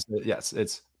 Yeah. Yes.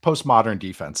 It's postmodern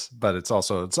defense, but it's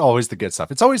always the good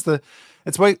stuff. It's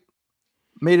what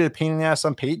made it a pain in the ass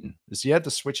on Peyton, is you had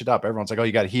to switch it up. Everyone's like, oh,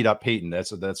 you got to heat up Peyton.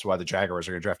 That's why the Jaguars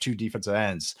are going to draft 2 defensive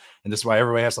ends. And this is why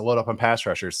everybody has to load up on pass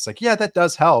rushers. It's like, yeah, that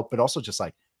does help, but also just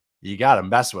like, you got to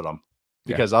mess with them,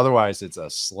 because otherwise it's a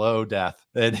slow death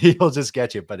and he'll just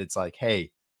get you. But it's like,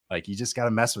 hey, like, you just got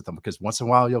to mess with them, because once in a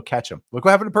while you'll catch them. Look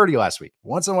what happened to Purdy last week.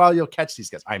 Once in a while you'll catch these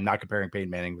guys. I'm not comparing Peyton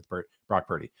Manning with Brock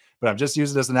Purdy, but I'm just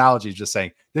using this analogy, just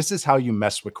saying this is how you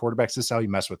mess with quarterbacks. This is how you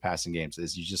mess with passing games,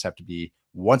 is you just have to be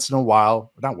not once in a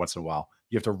while.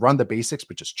 You have to run the basics,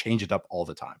 but just change it up all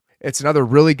the time. It's another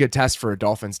really good test for a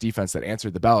Dolphins defense that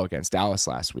answered the bell against Dallas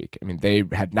last week. I mean, they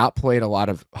had not played a lot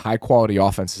of high quality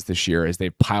offenses this year as they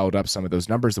piled up some of those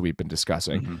numbers that we've been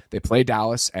discussing. They play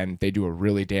Dallas and they do a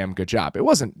really damn good job. It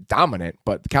wasn't dominant,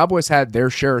 but the Cowboys had their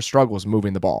share of struggles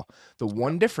moving the ball. The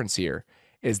one difference here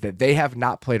is that they have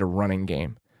not played a running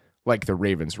game like the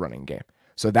Ravens running game.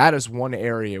 So that is one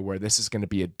area where this is going to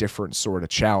be a different sort of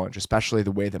challenge, especially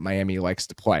the way that Miami likes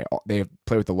to play. They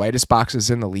play with the lightest boxes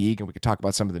in the league, and we could talk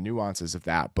about some of the nuances of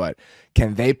that, but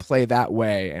can they play that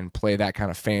way and play that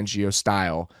kind of Fangio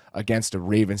style against a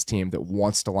Ravens team that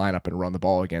wants to line up and run the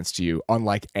ball against you,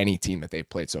 unlike any team that they've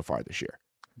played so far this year?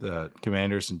 The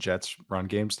Commanders and Jets run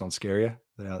games don't scare you.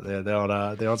 They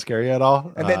don't scare you at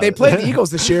all. And they played the Eagles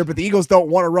this year, but the Eagles don't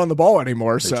want to run the ball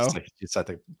anymore. So you just have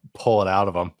to pull it out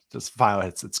of them. Just fine.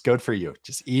 It's good for you.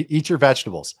 Just eat your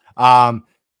vegetables.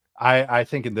 I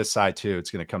think in this side too, it's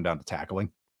going to come down to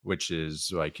tackling, which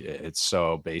is like, it's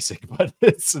so basic, but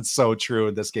it's so true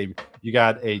in this game. You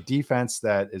got a defense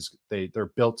that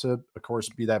they're built to, of course,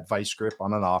 be that vice grip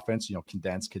on an offense.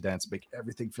 Condense, make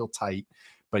everything feel tight.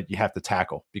 But you have to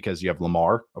tackle, because you have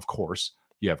Lamar, of course.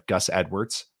 You have Gus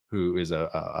Edwards, who is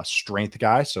a strength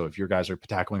guy. So if your guys are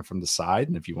tackling from the side,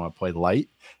 and if you want to play light,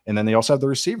 and then they also have the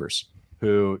receivers,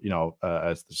 who,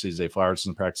 as the CJ Flowers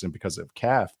isn't practicing because of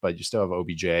calf, but you still have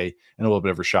OBJ and a little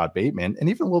bit of Rashad Bateman, and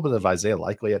even a little bit of Isaiah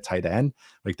Likely at tight end.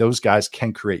 Like, those guys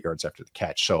can create yards after the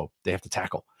catch, so they have to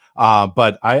tackle.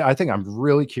 But I think I'm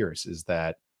really curious, is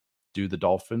that, do the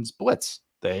Dolphins blitz?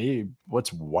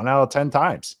 what's 1 out of 10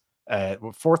 times.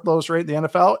 Fourth lowest rate in the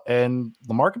NFL, and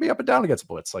Lamar can be up and down against the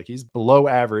blitz. Like, he's below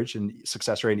average in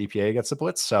success rate and EPA against the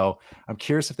blitz. So I'm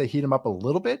curious if they heat him up a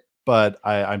little bit, but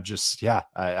I'm just,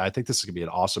 I think this is gonna be an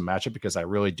awesome matchup because I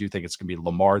really do think it's gonna be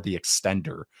Lamar the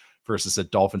extender versus a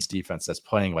Dolphins defense that's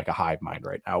playing like a hive mind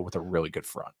right now with a really good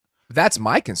front. That's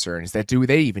my concern, is that do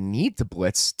they even need to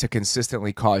blitz to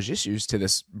consistently cause issues to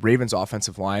this Ravens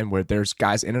offensive line where there's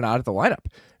guys in and out of the lineup?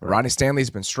 Ronnie Stanley's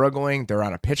been struggling. They're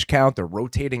on a pitch count. They're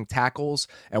rotating tackles.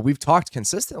 And we've talked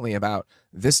consistently about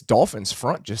this Dolphins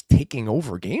front just taking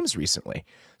over games recently.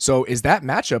 So is that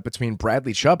matchup between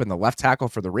Bradley Chubb and the left tackle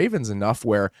for the Ravens enough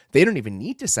where they don't even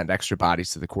need to send extra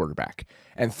bodies to the quarterback?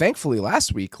 And thankfully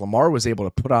last week, Lamar was able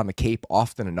to put on the cape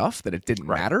often enough that it didn't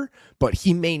matter, but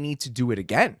he may need to do it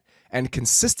again. And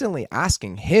consistently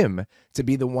asking him to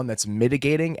be the one that's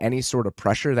mitigating any sort of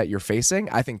pressure that you're facing,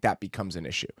 I think that becomes an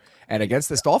issue. And against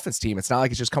this Dolphins team, it's not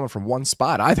like it's just coming from one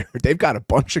spot either. They've got a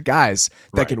bunch of guys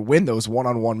that can win those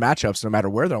one-on-one matchups no matter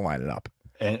where they're lining up.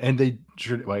 And they,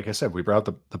 like I said, we brought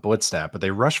up the blitz stat, but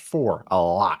they rush 4 a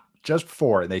lot, just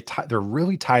 4. And they're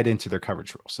really tied into their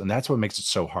coverage rules. And that's what makes it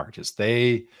so hard, is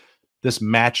this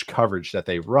match coverage that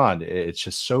they run, it's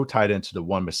just so tied into the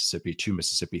 1 Mississippi, 2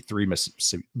 Mississippi, 3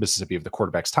 Mississippi of the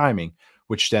quarterback's timing,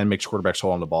 which then makes quarterbacks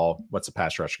hold on the ball. What's the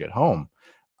pass rush get home?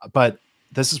 But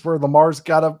this is where Lamar's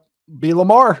got to be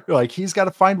Lamar. Like, he's got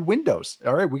to find windows.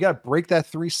 All right, we got to break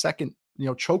that 3-second,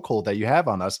 chokehold that you have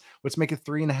on us. Let's make it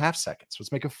 3.5 seconds.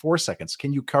 Let's make it 4 seconds.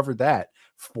 Can you cover that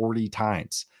 40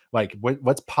 times? Like,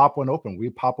 let's pop one open. We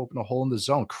pop open a hole in the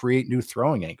zone, create new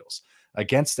throwing angles.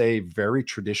 Against a very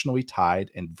traditionally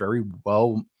tied and very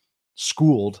well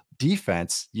schooled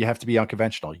defense, you have to be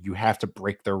unconventional. You have to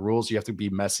break their rules. You have to be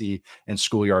messy and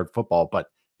schoolyard football. But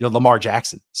Lamar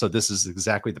Jackson. So this is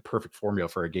exactly the perfect formula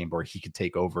for a game where he could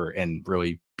take over and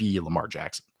really be Lamar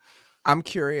Jackson. I'm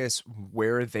curious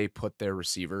where they put their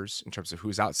receivers in terms of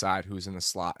who's outside, who's in the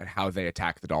slot, and how they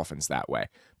attack the Dolphins that way.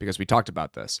 Because we talked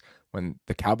about this. When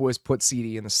the Cowboys put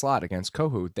CD in the slot against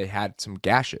Kohut, they had some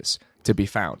gashes to be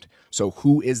found. So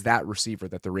who is that receiver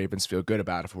that the Ravens feel good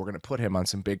about if we're going to put him on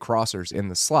some big crossers in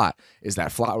the slot? Is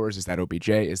that Flowers? Is that OBJ?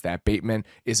 Is that Bateman?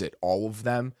 Is it all of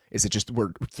them? Is it just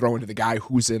we're throwing to the guy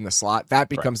who's in the slot? That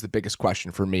becomes the biggest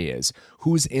question for me, is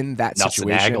who's in that Nelson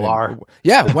situation? Aguilar.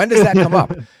 When does that come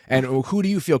up? And who do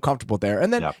you feel comfortable there?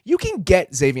 And then you can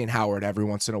get Xavier Howard every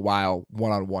once in a while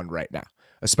one-on-one right now.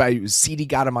 Especially CD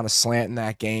got him on a slant in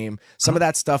that game. Some of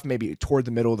that stuff maybe toward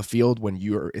the middle of the field when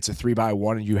it's a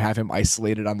 3-by-1 and you have him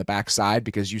isolated on the backside,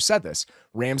 because you said this.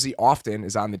 Ramsey often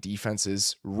is on the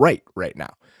defense's right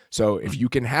now. So if you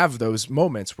can have those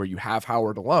moments where you have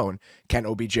Howard alone, can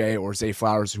OBJ or Zay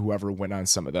Flowers, whoever, win on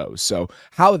some of those? So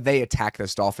how they attack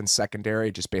this Dolphins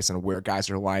secondary, just based on where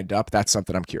guys are lined up, that's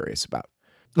something I'm curious about.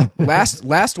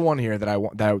 Last one here that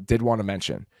I did want to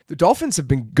mention. The Dolphins have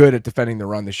been good at defending the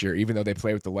run this year, even though they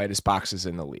play with the lightest boxes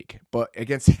in the league. But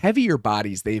against heavier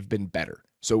bodies, they've been better.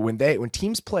 So when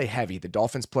teams play heavy, the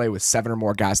Dolphins play with 7 or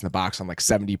more guys in the box on like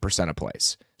 70% of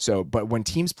plays. But when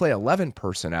teams play 11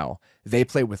 personnel, they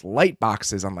play with light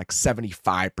boxes on like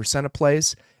 75% of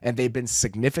plays, and they've been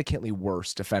significantly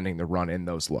worse defending the run in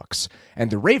those looks.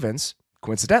 And the Ravens,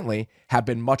 coincidentally, have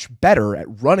been much better at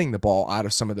running the ball out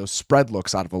of some of those spread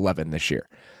looks out of 11 this year.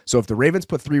 So if the Ravens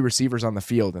put 3 receivers on the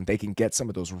field and they can get some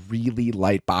of those really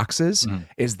light boxes,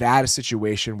 is that a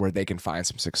situation where they can find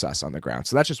some success on the ground?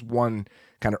 So that's just one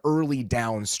kind of early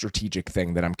down strategic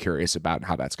thing that I'm curious about and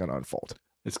how that's going to unfold.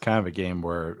 It's kind of a game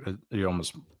where you're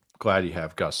almost glad you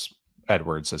have Gus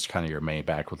Edwards as kind of your main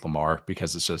back with Lamar,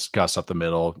 because it's just Gus up the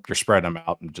middle. You're spreading them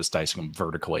out and just dicing them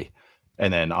vertically.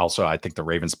 And then also, I think the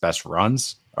Ravens' best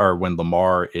runs are when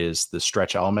Lamar is the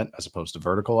stretch element as opposed to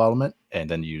vertical element, and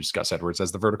then you use Gus Edwards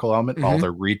as the vertical element. All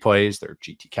their read plays, their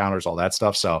GT counters, all that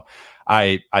stuff. So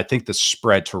I think the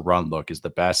spread to run look is the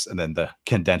best, and then the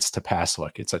condensed to pass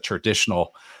look. It's a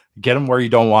traditional get them where you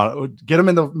don't want, get them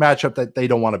in the matchup that they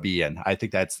don't want to be in. I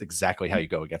think that's exactly how you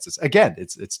go against this. Again,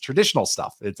 it's traditional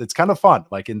stuff. It's kind of fun.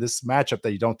 Like in this matchup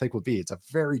that you don't think would be, it's a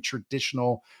very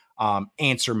traditional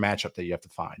answer matchup that you have to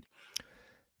find.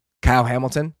 Kyle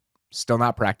Hamilton, still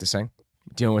not practicing,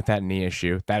 dealing with that knee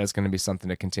issue. That is going to be something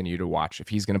to continue to watch. If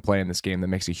he's going to play in this game, that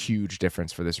makes a huge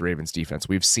difference for this Ravens defense.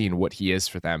 We've seen what he is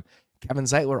for them. Kevin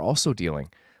Zeitler also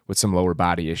dealing with some lower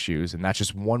body issues, and that's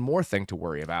just one more thing to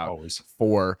worry about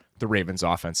for the Ravens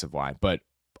offensive line. But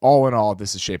all in all,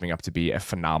 this is shaping up to be a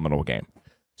phenomenal game.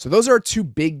 So those are our 2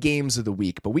 big games of the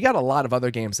week, but we got a lot of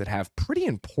other games that have pretty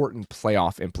important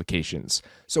playoff implications.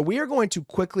 So we are going to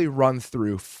quickly run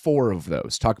through 4 of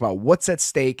those, talk about what's at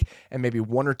stake and maybe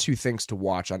 1 or 2 things to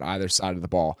watch on either side of the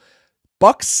ball.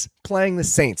 Bucks playing the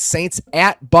Saints. Saints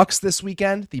at Bucks this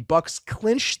weekend. The Bucks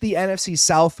clinch the NFC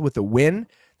South with a win.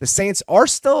 The Saints are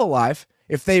still alive.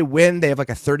 If they win, they have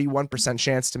like a 31%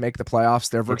 chance to make the playoffs.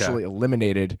 They're virtually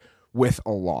eliminated with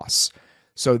a loss.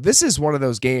 So this is one of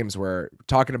those games where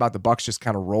talking about the Bucks just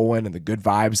kind of rolling and the good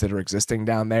vibes that are existing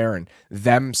down there and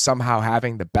them somehow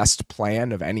having the best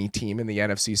plan of any team in the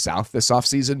NFC South this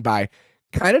offseason by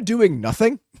kind of doing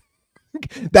nothing.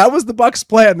 That was the Bucks'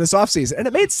 plan this offseason, and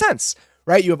it made sense,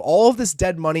 right? You have all of this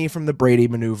dead money from the Brady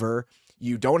maneuver.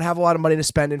 You don't have a lot of money to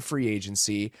spend in free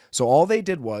agency. So all they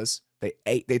did was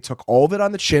they took all of it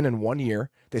on the chin in 1 year.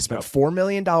 They spent $4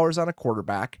 million on a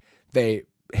quarterback. They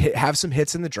have some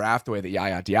hits in the draft, the way that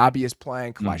Yaya Diaby is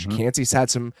playing. Kalijah Kancey's had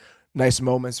some nice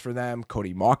moments for them.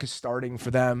 Cody Mauch is starting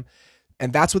for them.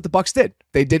 And that's what the Bucks did.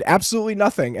 They did absolutely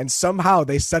nothing, and somehow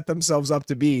they set themselves up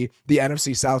to be the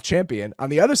NFC South champion. On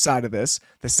the other side of this,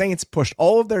 the Saints pushed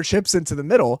all of their chips into the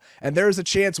middle, and there's a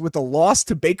chance with the loss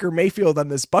to Baker Mayfield on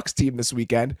this Bucks team this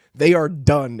weekend, they are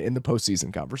done in the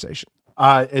postseason conversation.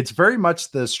 It's very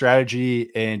much the strategy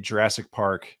in Jurassic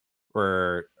Park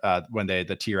where when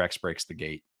the T-Rex breaks the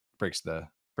gate, breaks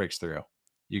through.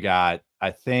 You got,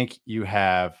 I think you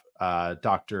have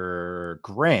Dr.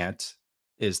 Grant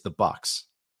is the Bucks.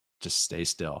 Just stay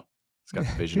still. It's got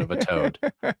the vision of a toad.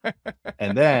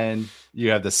 And then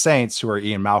you have the Saints, who are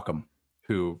Ian Malcolm,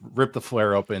 who rip the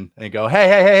flare open and go,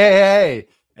 hey,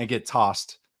 and get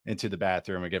tossed into the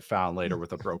bathroom and get found later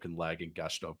with a broken leg and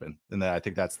gushed open. And then I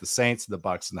think that's the Saints and the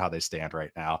Bucks and how they stand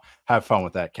right now. Have fun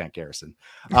with that, Kent Garrison.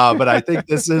 But I think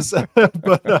this is, I'm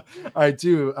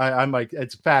like,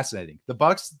 it's fascinating. The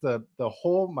Bucks, the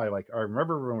whole, I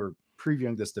remember when we were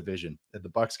previewing this division, the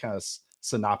Bucks kind of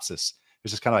synopsis.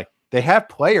 It's just kind of like, they have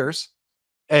players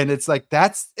and it's like,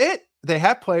 that's it. They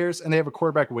have players and they have a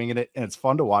quarterback winging it, and it's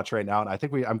fun to watch right now. And I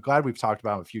think I'm glad we've talked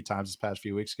about him a few times this past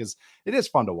few weeks because it is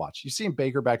fun to watch. You see him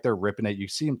Baker back there ripping it. You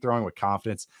see him throwing with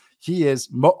confidence. He is,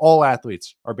 all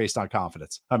athletes are based on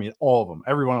confidence. I mean, all of them,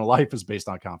 everyone in life is based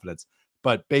on confidence,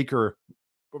 but Baker,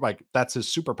 like, that's his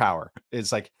superpower.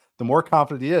 It's like, the more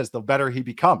confident he is, the better he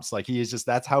becomes. Like, he is just,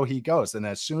 that's how he goes. And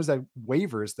as soon as that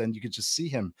wavers, then you could just see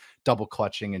him double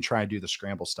clutching and try and do the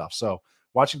scramble stuff. So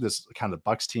watching this kind of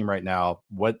Bucks team right now,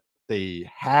 what they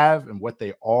have and what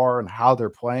they are and how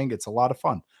they're playing, it's a lot of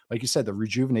fun. Like you said, the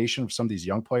rejuvenation of some of these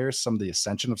young players, some of the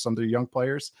ascension of some of their young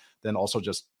players, then also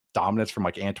just dominance from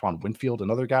like Antoine Winfield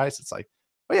and other guys. It's like,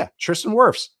 oh yeah, Tristan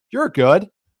Wirfs, you're good.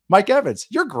 Mike Evans,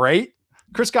 you're great.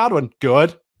 Chris Godwin,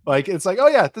 good. Like, it's like, oh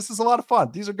yeah, this is a lot of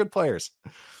fun. These are good players.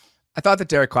 I thought that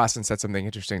Derek Klassen said something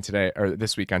interesting today or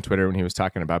this week on Twitter when he was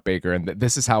talking about Baker. And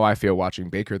this is how I feel watching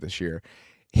Baker this year.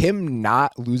 Him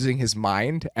not losing his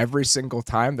mind every single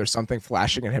time there's something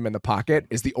flashing at him in the pocket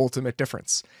is the ultimate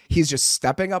difference. He's just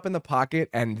stepping up in the pocket,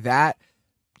 and that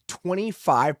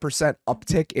 25%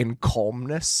 uptick in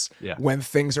calmness when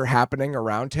things are happening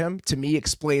around him, to me,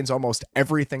 explains almost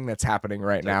everything that's happening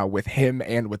right now with him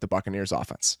and with the Buccaneers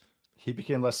offense. He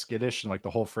became less skittish, and like the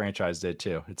whole franchise did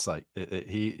too. It's like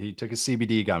he took his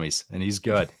CBD gummies and he's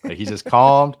good. Like, he's just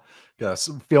calmed, got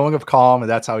a feeling of calm, and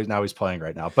that's how he's playing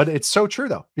right now. But it's so true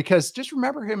though, because just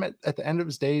remember him at the end of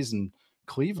his days in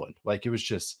Cleveland. Like, it was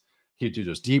just, he'd do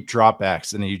those deep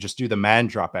dropbacks, and then you just do the man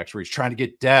dropbacks where he's trying to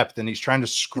get depth and he's trying to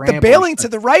scramble. The bailing to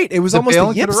the right. It was almost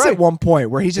a yips at one point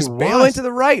where he's just bailing to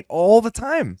the right all the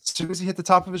time. As soon as he hit the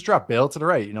top of his drop, bail to the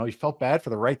right. You know, he felt bad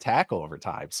for the right tackle over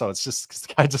time. So it's just,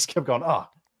 the guy just kept going,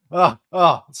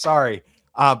 sorry.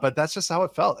 But that's just how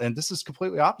it felt. And this is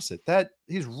completely opposite. That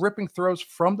he's ripping throws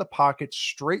from the pocket,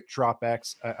 straight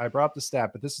dropbacks. I brought up the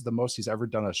stat, but this is the most he's ever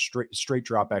done a straight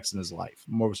dropbacks in his life.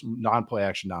 Most non-play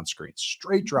action, non-screen,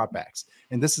 straight dropbacks.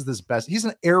 And this is his best. He's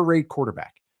an air raid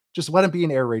quarterback. Just let him be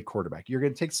an air raid quarterback. You're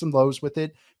going to take some lows with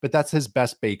it, but that's his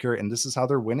best Baker. And this is how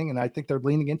they're winning. And I think they're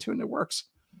leaning into it, and it works.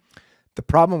 The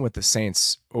problem with the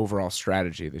Saints' overall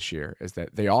strategy this year is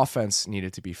that the offense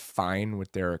needed to be fine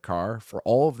with Derek Carr. For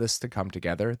all of this to come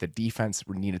together, the defense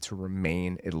needed to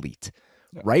remain elite.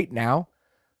 Yeah. Right now,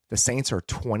 the Saints are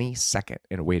 22nd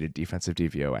in weighted defensive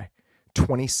DVOA.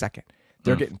 22nd.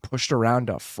 They're getting pushed around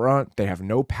up front. They have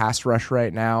no pass rush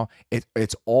right now.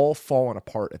 It's all falling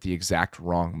apart at the exact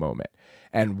wrong moment.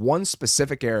 And one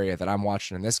specific area that I'm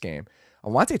watching in this game,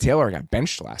 Alontae Taylor got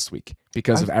benched last week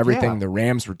because of everything the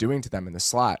Rams were doing to them in the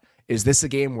slot. Is this a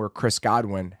game where Chris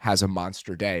Godwin has a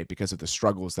monster day because of the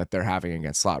struggles that they're having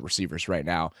against slot receivers right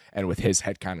now, and with his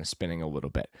head kind of spinning a little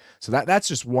bit? So that's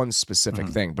just one specific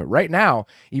thing. But right now,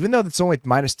 even though it's only the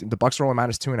Bucs are only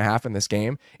 -2.5 in this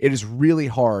game, it is really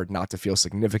hard not to feel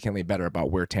significantly better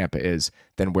about where Tampa is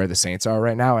than where the Saints are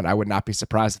right now. And I would not be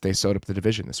surprised if they sewed up the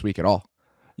division this week at all.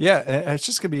 Yeah, it's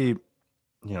just gonna be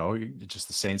just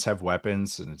the Saints have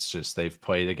weapons, and it's just they've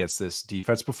played against this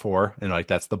defense before, and like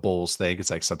that's the Bulls thing.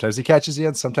 It's like sometimes he catches you,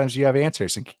 and sometimes you have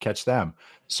answers and can catch them.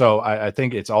 So I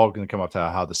think it's all going to come up to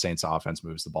how the Saints offense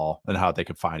moves the ball and how they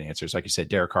can find answers. Like you said,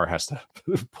 Derek Carr has to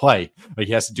play, like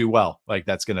he has to do well. Like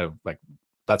that's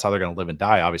how they're gonna live and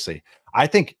die. Obviously, I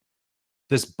think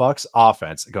this Bucs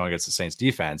offense going against the Saints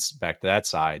defense, back to that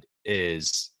side, I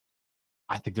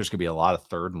think there's gonna be a lot of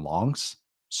third and longs.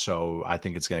 So I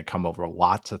think it's going to come over a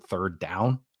lot to third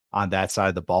down on that side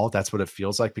of the ball. That's what it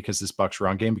feels like because this Bucs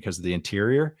run game, because of the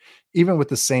interior, even with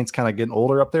the Saints kind of getting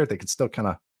older up there, they can still kind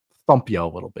of thump you a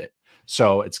little bit.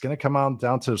 So it's going to come on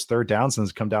down to those third downs, and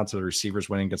it's come down to the receivers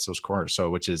winning against those corners. So,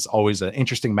 which is always an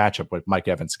interesting matchup with Mike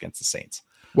Evans against the Saints.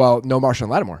 Well, no Marshawn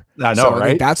Lattimore. I know,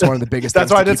 right? That's one of the biggest.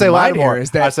 That's why I didn't say Lattimore.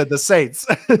 Is that I said the Saints.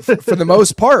 For the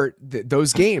most part,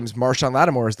 those games, Marshawn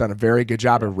Lattimore has done a very good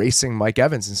job of racing Mike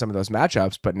Evans in some of those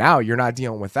matchups. But now you're not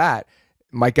dealing with that.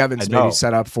 Mike Evans maybe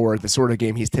set up for the sort of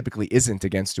game he's typically isn't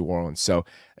against New Orleans. So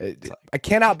I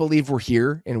cannot believe we're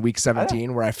here in Week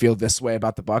 17 where I feel this way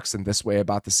about the Bucs and this way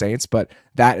about the Saints. But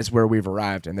that is where we've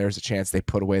arrived, and there's a chance they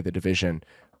put away the division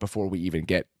before we even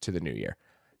get to the new year.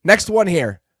 Next one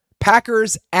here.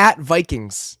 Packers at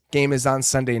Vikings. Game is on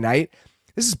Sunday night.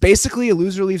 This is basically a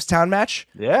loser leaves town match.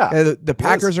 Yeah. The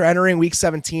Packers are entering Week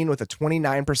 17 with a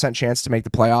 29% chance to make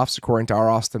the playoffs, according to our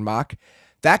Austin mock.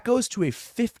 That goes to a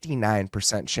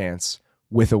 59% chance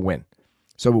with a win.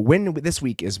 So a win this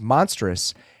week is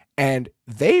monstrous, and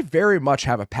they very much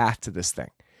have a path to this thing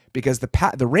because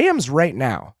the Rams right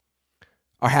now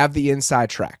have the inside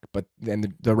track, but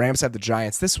then the Rams have the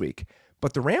Giants this week,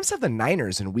 but the Rams have the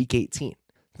Niners in Week 18.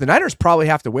 The Niners probably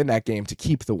have to win that game to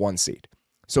keep the 1 seed.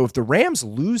 So if the Rams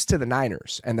lose to the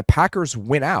Niners and the Packers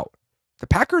win out, the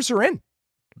Packers are in.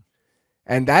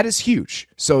 And that is huge.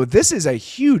 So this is a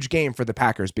huge game for the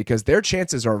Packers because their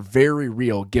chances are very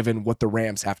real given what the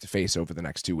Rams have to face over the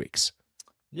next 2 weeks.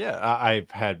 Yeah,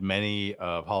 I've had many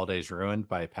holidays ruined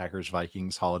by Packers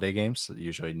Vikings holiday games,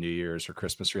 usually New Year's or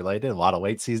Christmas related. A lot of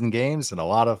late season games and a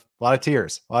lot of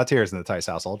tears, in the Tice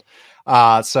household.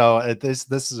 So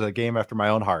this is a game after my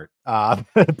own heart,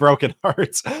 broken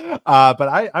hearts.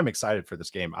 But I'm excited for this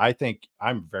game. I think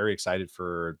I'm very excited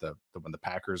for when the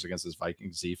Packers against this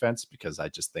Vikings defense, because I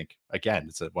just think again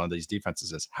it's one of these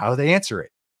defenses is how they answer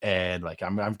it. And like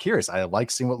I'm curious. I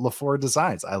like seeing what LaFleur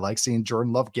designs. I like seeing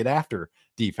Jordan Love get after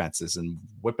defenses and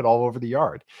whip it all over the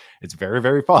yard. It's very,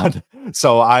 very fun.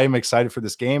 So I'm excited for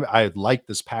this game. I like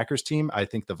this Packers team. I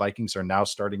think the Vikings are now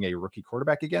starting a rookie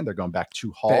quarterback again. They're going back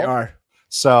to Hall. They are.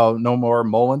 So no more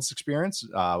Mullins experience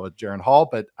with Jaron Hall,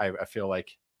 but I feel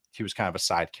like he was kind of a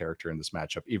side character in this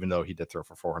matchup, even though he did throw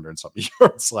for 400 and something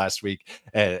yards last week.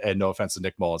 And no offense to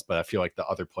Nick Mullins, but I feel like the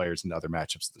other players in the other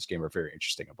matchups of this game are very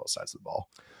interesting on both sides of the ball.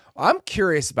 I'm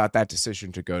curious about that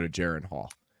decision to go to Jaron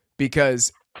Hall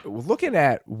because looking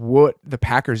at what the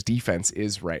Packers defense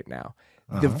is right now,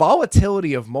 the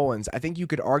volatility of Mullins, I think you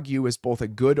could argue is both a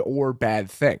good or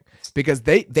bad thing because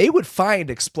they would find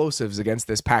explosives against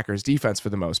this Packers defense for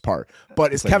the most part.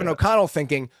 But is Kevin O'Connell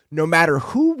thinking no matter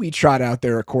who we trot out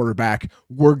there at quarterback,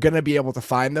 we're going to be able to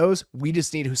find those? We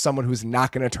just need someone who's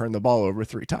not going to turn the ball over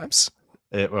 3 times.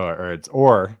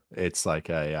 It's like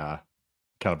a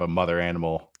kind of a mother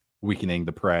animal weakening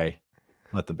the prey.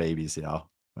 Let the babies,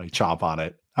 like chomp on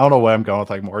it. I don't know where I'm going with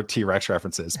like more T-Rex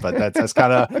references, but that's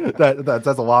kind of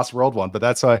that's a Lost World one. But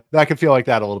that's why that could feel like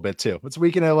that a little bit too. It's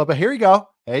weakening a little bit. Here you go.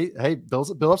 Hey,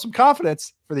 build up some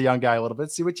confidence for the young guy a little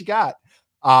bit. See what you got.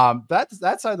 That's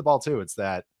that side of the ball too. It's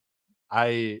that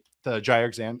the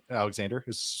Jair Alexander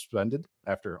is suspended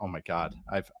after. Oh my God,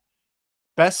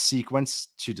 best sequence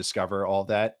to discover all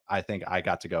that. I think I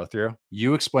got to go through.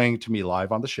 You explained to me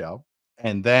live on the show.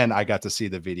 And then I got to see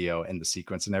the video and the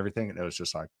sequence and everything. And it was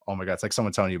just like, oh my God, it's like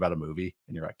someone telling you about a movie.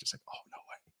 And you're like, just like, oh, no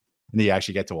way. And you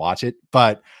actually get to watch it.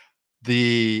 But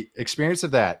the experience of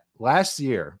that last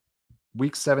year,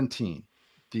 Week 17,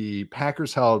 the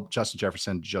Packers held Justin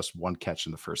Jefferson just 1 catch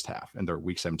in the first half in their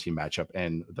Week 17 matchup.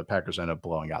 And the Packers ended up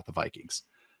blowing out the Vikings.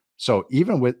 So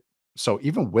even with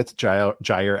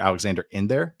Jair Alexander in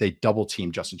there, they double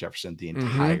teamed Justin Jefferson the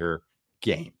entire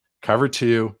game. Cover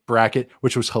 2 bracket,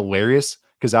 which was hilarious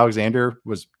because Alexander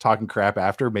was talking crap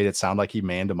after, made it sound like he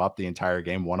manned him up the entire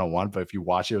game 1-on-1. But if you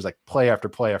watch it, it was like play after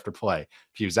play after play.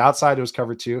 If he was outside, it was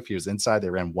cover 2. If he was inside,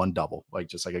 they ran 1 double, like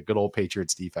just like a good old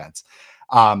Patriots defense.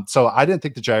 So I didn't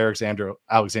think the Jair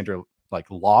Alexander like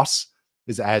loss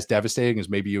is as devastating as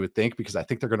maybe you would think, because I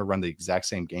think they're going to run the exact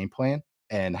same game plan.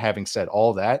 And having said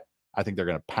all that, I think they're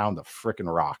going to pound the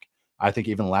freaking rock I think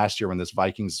even last year when this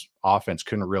Vikings offense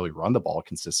couldn't really run the ball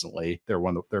consistently,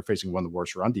 they're facing one of the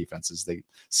worst run defenses. They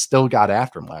still got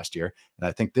after them last year. And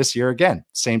I think this year, again,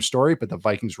 same story, but the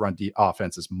Vikings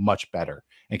offense is much better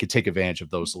and can take advantage of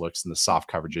those looks and the soft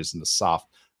coverages and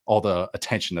all the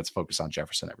attention that's focused on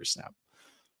Jefferson every snap.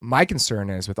 My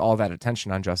concern is with all that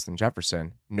attention on Justin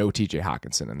Jefferson, no TJ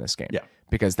Hawkinson in this game. Yeah.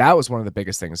 Because that was one of the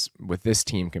biggest things with this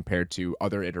team compared to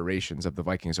other iterations of the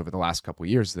Vikings over the last couple of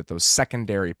years, that those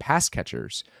secondary pass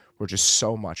catchers were just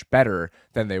so much better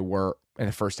than they were in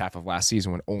the first half of last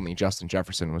season when only Justin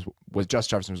Jefferson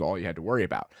was all you had to worry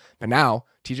about. But now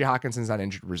TJ Hawkinson's on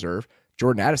injured reserve.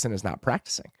 Jordan Addison is not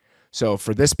practicing. So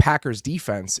for this Packers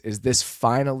defense, is this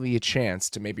finally a chance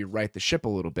to maybe right the ship a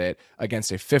little bit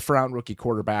against a 5th-round rookie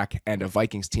quarterback and a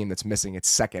Vikings team that's missing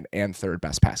its 2nd and 3rd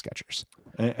best pass catchers?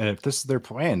 And if this is their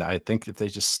plan, I think if they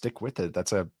just stick with it,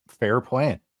 that's a fair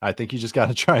plan. I think you just got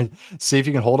to try and see if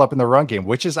you can hold up in the run game,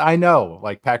 which is, I know,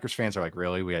 like Packers fans are like,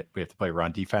 really? We have to play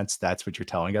run defense? That's what you're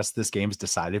telling us? This game is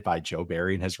decided by Joe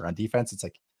Barry and his run defense? It's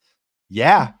like,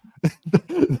 yeah,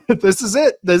 this is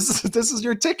it. This is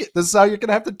your ticket. This is how you're going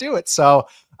to have to do it. So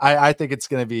I think it's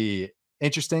going to be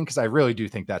interesting because I really do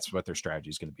think that's what their strategy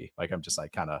is going to be. Like, I'm just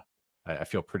like I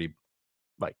feel pretty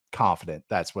like confident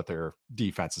that's what their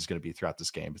defense is going to be throughout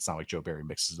this game. It's not like Joe Barry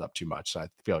mixes it up too much. So I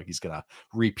feel like he's going to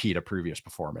repeat a previous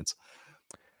performance.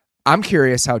 I'm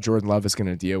curious how Jordan Love is going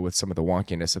to deal with some of the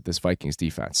wonkiness of this Vikings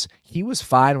defense. He was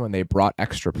fine when they brought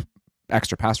extra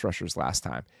pass rushers last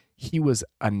time. He was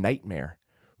a nightmare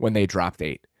when they dropped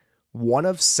 8. 1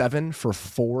 of 7 for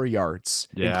 4 yards,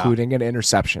 including an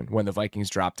interception when the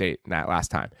Vikings dropped 8 in that last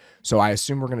time. So I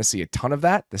assume we're going to see a ton of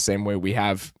that, the same way we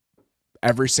have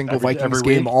every single Vikings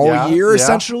game all year,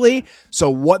 essentially.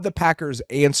 So what the Packers'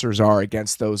 answers are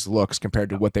against those looks compared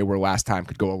to what they were last time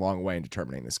could go a long way in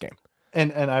determining this game.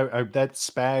 And I that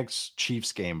Spags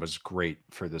Chiefs game was great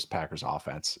for this Packers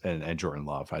offense and Jordan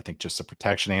Love. I think just the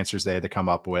protection answers they had to come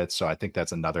up with. So I think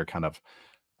that's another kind of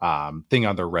thing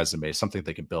on their resume, something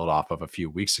they can build off of a few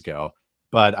weeks ago.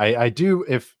 But I do,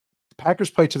 if the Packers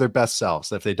play to their best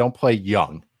selves, if they don't play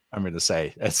young, I'm going to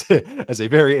say as a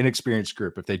very inexperienced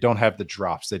group, if they don't have the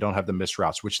drops, they don't have the missed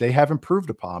routes, which they have improved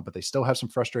upon, but they still have some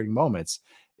frustrating moments,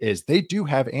 is they do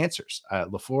have answers.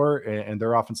 LaFleur and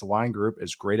their offensive line group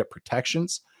is great at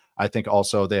protections. I think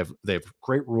also they have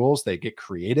great rules. They get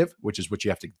creative, which is what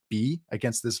you have to be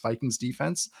against this Vikings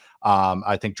defense.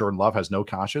 I think Jordan Love has no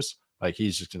conscience. Like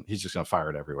he's just going to fire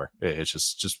it everywhere. It's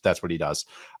just that's what he does.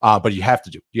 But you have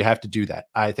to do that.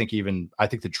 I think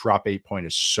the drop 8 point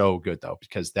is so good though,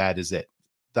 because that is it.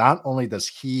 Not only does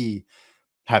he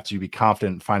have to be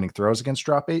confident in finding throws against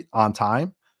drop 8 on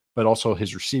time, but also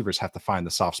his receivers have to find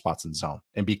the soft spots in zone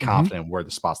and be confident in where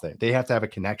the spots they have to have a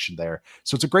connection there.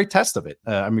 So it's a great test of it.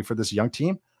 I mean, for this young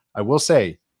team, I will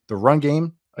say the run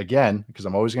game again, because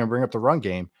I'm always going to bring up the run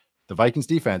game. The Vikings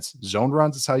defense, zone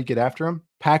runs is how you get after them.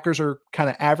 Packers are kind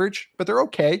of average, but they're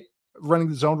okay running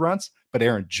the zone runs. But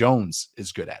Aaron Jones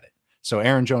is good at it. So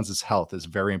Aaron Jones's health is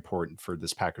very important for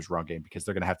this Packers run game because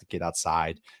they're going to have to get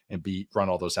outside and run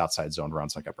all those outside zone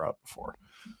runs like I brought up before.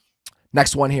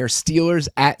 Next one here, Steelers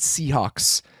at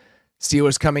Seahawks.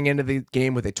 Steelers coming into the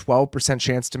game with a 12%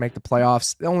 chance to make the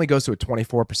playoffs. It only goes to a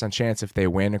 24% chance if they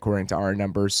win, according to our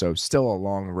numbers. So still a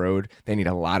long road. They need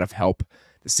a lot of help.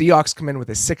 The Seahawks come in with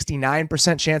a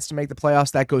 69% chance to make the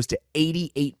playoffs. That goes to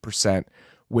 88%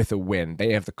 with a win.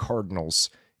 They have the Cardinals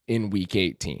in Week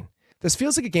 18. This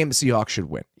feels like a game the Seahawks should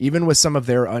win. Even with some of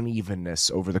their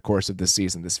unevenness over the course of this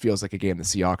season, this feels like a game the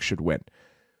Seahawks should win.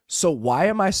 So why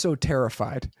am I so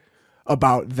terrified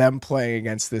about them playing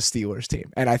against this Steelers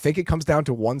team? And I think it comes down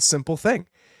to one simple thing.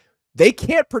 They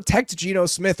can't protect Geno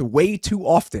Smith way too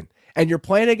often. And you're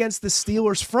playing against the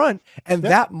Steelers front, and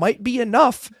that might be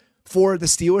enough for the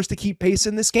Steelers to keep pace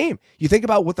in this game. You think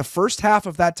about what the first half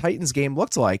of that Titans game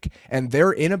looked like and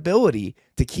their inability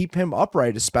to keep him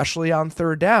upright, especially on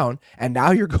third down. And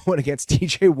now you're going against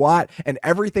TJ Watt and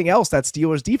everything else that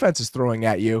Steelers defense is throwing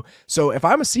at you. So if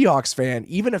I'm a Seahawks fan,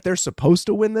 even if they're supposed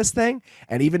to win this thing,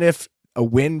 and even if a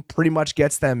win pretty much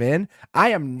gets them in, I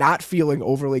am not feeling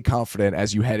overly confident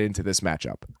as you head into this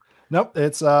matchup. Nope,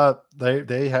 it's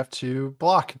they have to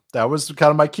block. That was kind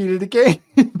of my key to the game.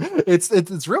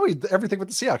 it's really everything with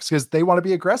the Seahawks because they want to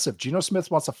be aggressive. Geno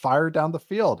Smith wants to fire down the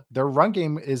field. Their run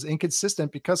game is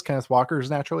inconsistent because Kenneth Walker is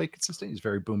naturally consistent. He's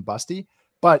very boom busty,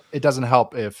 but it doesn't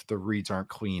help if the reads aren't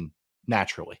clean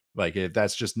naturally. Like if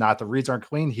that's just not the reads aren't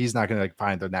clean, he's not going to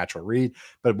find the natural read.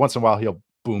 But once in a while he'll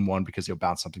boom one because he'll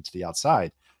bounce something to the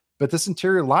outside. But this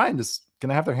interior line is going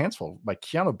to have their hands full. Like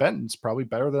Keanu Benton's probably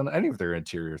better than any of their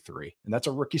interior 3. And that's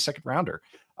a rookie second rounder.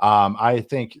 I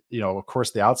think, of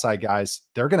course, the outside guys,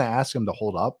 they're going to ask him to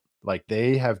hold up. Like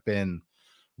they have been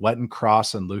letting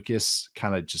Cross and Lucas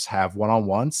kind of just have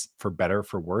one-on-ones for better,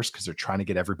 for worse, because they're trying to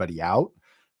get everybody out.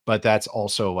 But that's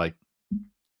also like,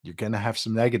 you're going to have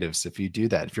some negatives if you do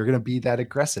that. If you're going to be that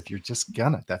aggressive, you're just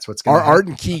gonna. That's what's going to happen.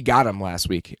 Arden Key got him last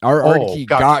week. Arden Key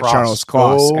got Charles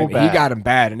Cross, and he got him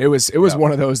bad. And it was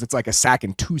one of those that's like a sack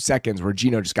in 2 seconds where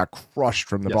Geno just got crushed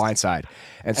from the blind side.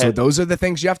 And so those are the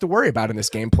things you have to worry about in this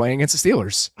game playing against the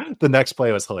Steelers. The next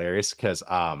play was hilarious because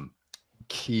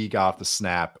Key got off the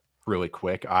snap really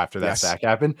quick after that sack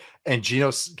happened, and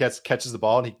Geno catches the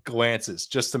ball and he glances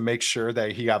just to make sure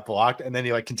that he got blocked, and then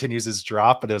he like continues his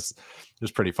drop. But it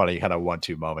was pretty funny. He had a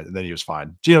 1-2 moment, and then he was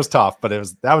fine. Geno's tough, but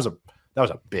that was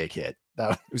a big hit.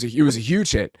 It was a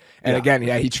huge hit. And again,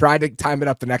 he tried to time it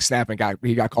up the next snap and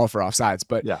he got called for offsides.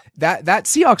 But that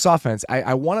Seahawks offense,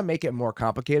 I want to make it more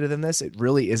complicated than this. It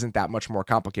really isn't that much more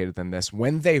complicated than this.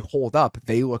 When they hold up,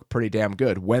 they look pretty damn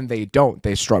good. When they don't,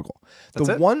 they struggle.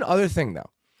 One other thing though,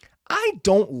 I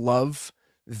don't love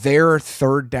their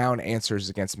third down answers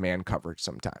against man coverage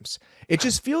sometimes. It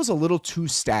just feels a little too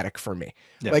static for me.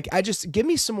 Like give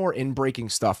me some more in-breaking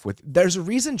stuff there's a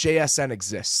reason JSN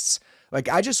exists. Like,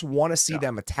 I just want to see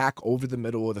them attack over the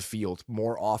middle of the field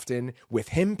more often with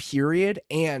him, period,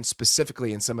 and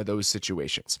specifically in some of those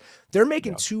situations. They're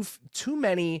making too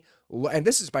many, and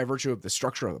this is by virtue of the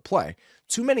structure of the play,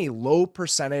 too many low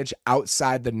percentage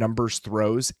outside the numbers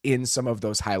throws in some of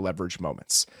those high leverage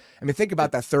moments. I mean, think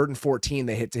about that 3rd and 14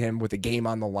 they hit to him with a game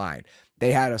on the line.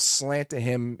 They had a slant to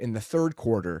him in the 3rd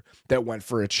quarter that went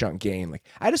for a chunk gain. Like,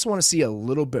 I just want to see a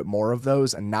little bit more of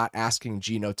those and not asking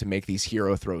Geno to make these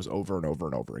hero throws over and over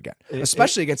and over again,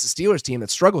 especially against the Steelers team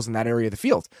that struggles in that area of the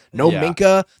field. No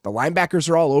Minka, the linebackers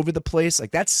are all over the place.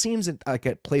 Like, that seems like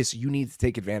a place you need to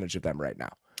take advantage of them right now.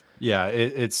 Yeah,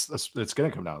 it's going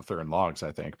to come down to 3rd and longs,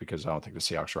 I think, because I don't think the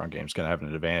Seahawks run game is going to have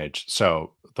an advantage.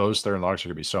 So those 3rd and longs are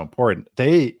going to be so important.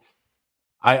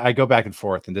 I go back and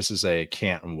forth, and this is a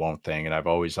can't and won't thing. And I've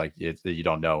always like, you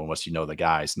don't know unless you know the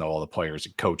guys, know all the players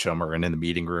and coach them or in the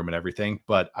meeting room and everything.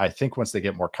 But I think once they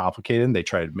get more complicated and they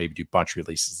try to maybe do bunch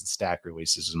releases and stack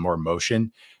releases and more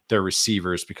motion, their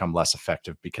receivers become less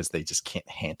effective because they just can't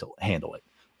handle it.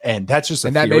 And that's just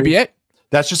that may be it.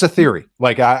 That's just a theory.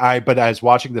 Like but I was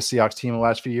watching the Seahawks team the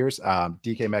last few years.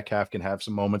 DK Metcalf can have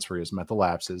some moments where he has mental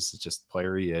lapses. It's just the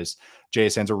player he is.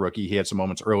 JSN's a rookie. He had some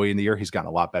moments early in the year. He's gotten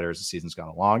a lot better as the season's gone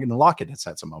along. And the Lockett has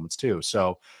had some moments too.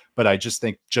 So, but I just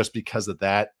think just because of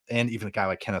that, and even a guy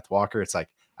like Kenneth Walker, it's like,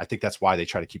 I think that's why they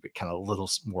try to keep it kind of a little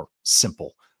more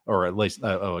simple, or at least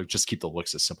just keep the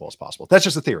looks as simple as possible. That's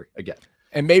just a theory again.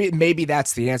 And maybe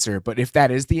that's the answer. But if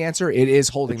that is the answer, it is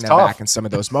holding them back in some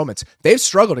of those moments. They've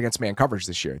struggled against man coverage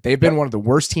this year. They've been one of the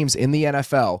worst teams in the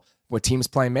NFL with teams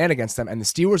playing man against them. And the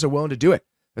Steelers are willing to do it,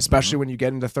 especially when you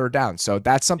get into 3rd down. So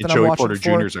that's something I'm watching for.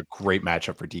 Joey Porter Jr. is a great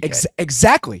matchup for DK.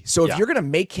 Exactly. So if you're going to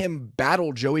make him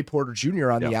battle Joey Porter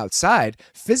Jr. on the outside,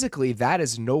 physically, that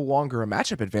is no longer a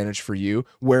matchup advantage for you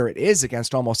where it is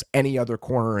against almost any other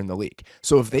corner in the league.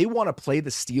 So if they want to play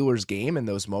the Steelers game in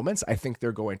those moments, I think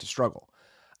they're going to struggle.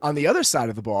 On the other side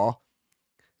of the ball,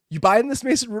 you buying this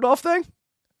Mason Rudolph thing?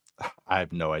 I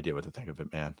have no idea what to think of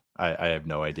it, man. I have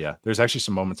no idea. There's actually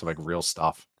some moments of like real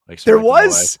stuff. Like there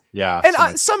was,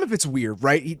 and some of it's weird,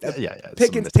 right?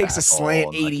 Pickens takes a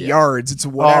slant 80 like, yards. It's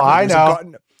whatever. Oh, I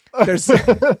know. There's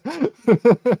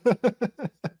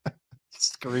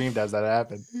screamed as that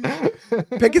happened.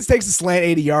 Pickens takes a slant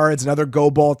 80 yards, another go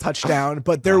ball touchdown,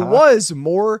 but there was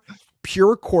more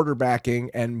pure quarterbacking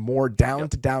and more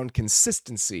down-to-down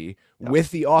consistency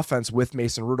with the offense with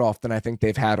Mason Rudolph than I think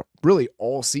they've had really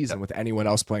all season with anyone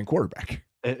else playing quarterback.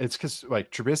 It's because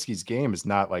like Trubisky's game is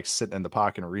not like sitting in the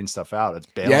pocket and reading stuff out.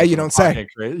 It's you don't say.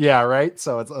 Yeah, right.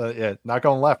 So it's not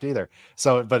going left either.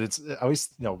 So, but it's at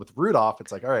least with Rudolph,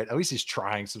 it's like, all right, at least he's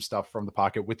trying some stuff from the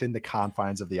pocket within the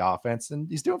confines of the offense, and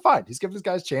he's doing fine. He's giving his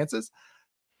guys chances.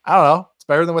 I don't know. It's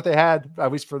better than what they had,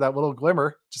 at least for that little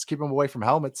glimmer. Just keep them away from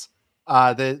helmets.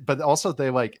 But also they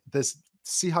like this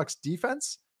Seahawks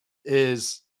defense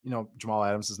is, Jamal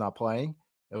Adams is not playing.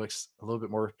 It looks a little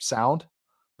bit more sound, a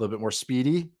little bit more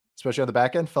speedy, especially on the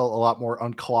back end. Felt a lot more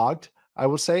unclogged, I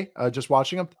would say, just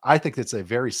watching them. I think it's a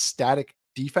very static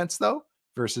defense though,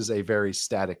 versus a very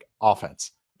static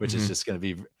offense, which is just going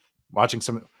to be watching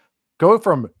go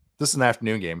from, this is an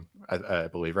afternoon game, I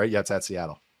believe, right? Yeah, it's at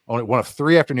Seattle. Only one of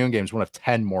 3 afternoon games, one of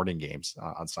 10 morning games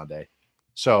on Sunday.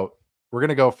 So we're going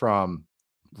to go from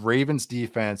Ravens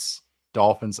defense,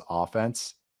 Dolphins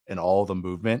offense, and all the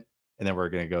movement. And then we're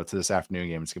going to go to this afternoon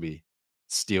game. It's going to be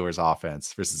Steelers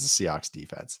offense versus the Seahawks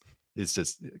defense. It's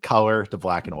just color to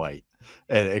black and white.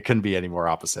 And it couldn't be any more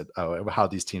opposite of how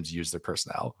these teams use their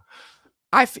personnel.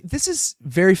 This is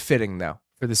very fitting, though,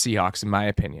 for the Seahawks, in my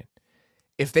opinion.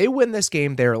 If they win this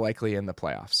game, they're likely in the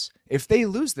playoffs. If they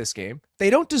lose this game,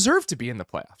 they don't deserve to be in the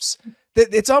playoffs.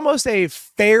 It's almost a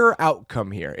fair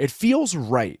outcome here. It feels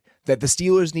right that the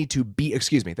Seahawks need to beat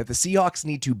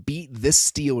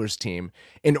this Steelers team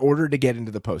in order to get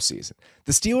into the postseason.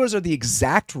 The Steelers are the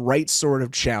exact right sort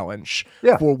of challenge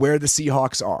for where the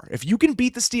Seahawks are. If you can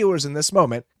beat the Steelers in this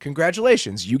moment,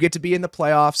 congratulations. You get to be in the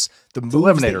playoffs. The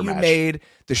moves that you made,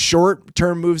 the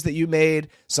short-term moves that you made,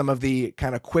 some of the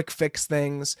kind of quick fix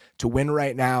things to win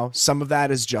right now, some of that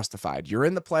is justified. You're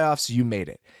in the playoffs. You made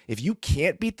it. If you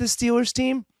can't beat the Steelers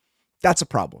team, that's a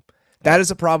problem. That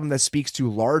is a problem that speaks to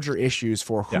larger issues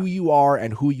for who you are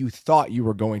and who you thought you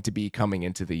were going to be coming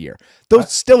into the year.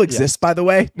 Those still exist, by the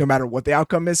way, no matter what the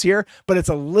outcome is here, but it's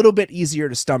a little bit easier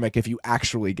to stomach if you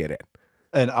actually get in.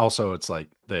 And also it's like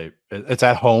it's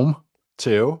at home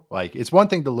too. Like it's one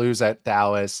thing to lose at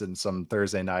Dallas and some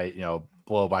Thursday night,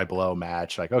 blow by blow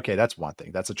match. Like, okay, that's one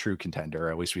thing. That's a true contender.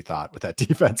 At least we thought with that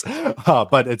defense.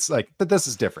 But it's like, but this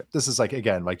is different. This is like,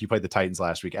 again, like you played the Titans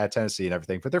last week at Tennessee and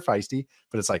everything, but they're feisty.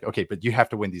 But it's like, okay, but you have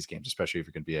to win these games, especially if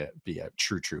you're going to be a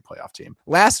true playoff team.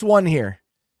 Last one here.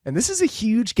 And this is a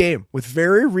huge game with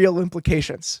very real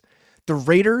implications. The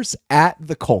Raiders at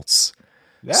the Colts.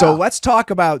 Yeah. So let's talk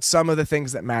about some of the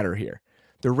things that matter here.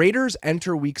 The Raiders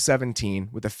enter week 17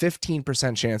 with a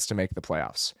 15% chance to make the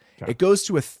playoffs. Okay. It goes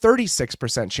to a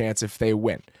 36% chance if they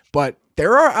win. But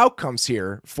there are outcomes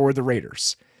here for the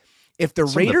Raiders. If the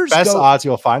Raiders the best odds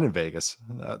you'll find in Vegas.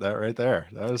 That right there.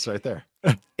 That was right there.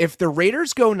 If the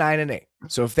Raiders go 9-8,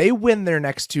 so if they win their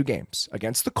next two games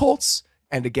against the Colts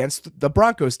and against the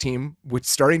Broncos team with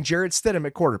starting Jarrett Stidham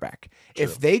at quarterback,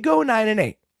 if they go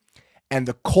 9-8 and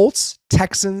the Colts,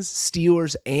 Texans,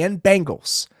 Steelers, and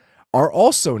Bengals are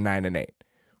also 9-8,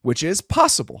 which is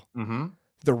possible,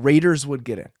 the Raiders would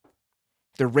get in.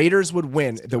 The Raiders would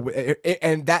win,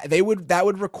 and that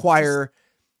would require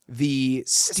the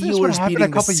Steelers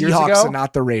beating the Seahawks and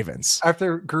not the Ravens.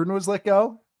 After Gruden was let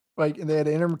go, like, and they had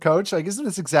an interim coach, like, isn't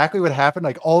this exactly what happened?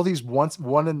 Like, all these one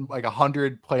in like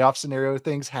 100 playoff scenario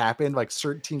things happened. Like,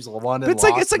 certain teams won and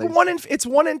lost. It's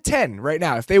 1 in 10 right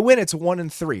now. If they win, it's 1 in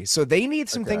 3. So they need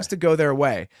some things to go their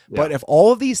way. Yeah. But if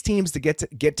all of these teams to get to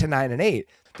 9-8,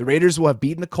 the Raiders will have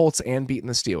beaten the Colts and beaten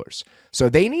the Steelers. So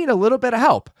they need a little bit of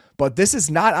help. But this is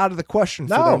not out of the question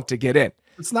for them to get in.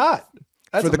 It's not.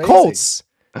 That's for the Colts.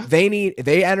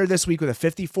 They enter this week with a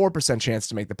 54% chance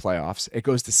to make the playoffs. It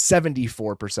goes to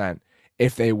 74%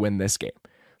 if they win this game.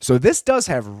 So this does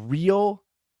have real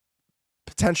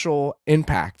potential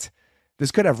impact.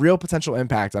 This could have real potential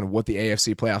impact on what the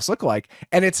AFC playoffs look like.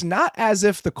 And it's not as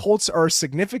if the Colts are a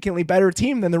significantly better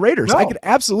team than the Raiders. No. I could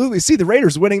absolutely see the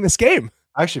Raiders winning this game.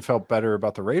 I actually felt better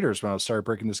about the Raiders when I started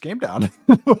breaking this game down.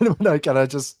 when I kind of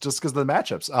just because of the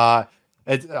matchups.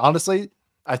 Honestly,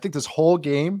 I think this whole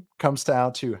game comes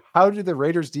down to how do the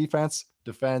Raiders defense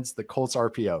defends the Colts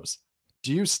RPOs?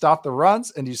 Do you stop the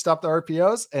runs and do you stop the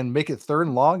RPOs and make it 3rd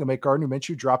and long and make Gardner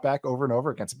Minshew drop back over and over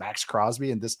against Max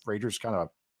Crosby and this Raiders kind of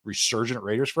resurgent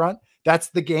Raiders front? That's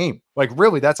the game. Like,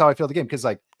 really, that's how I feel the game. Because,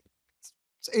 like,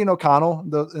 it's Aiden O'Connell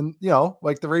and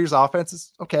like the Raiders offense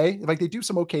is okay. Like, they do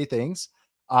some okay things,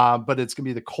 but it's going to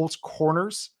be the Colts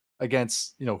corners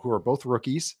against, who are both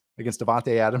rookies, against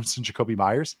Devontae Adams and Jacoby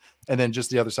Myers, and then just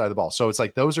the other side of the ball. So it's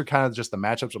like, those are kind of just the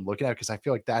matchups I'm looking at, because I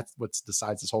feel like that's what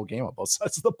decides this whole game on both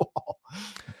sides of the ball.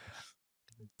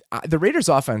 The Raiders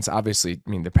offense, obviously,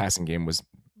 the passing game was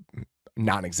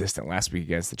non-existent last week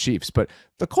against the Chiefs, but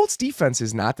the Colts defense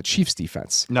is not the Chiefs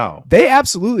defense. No, they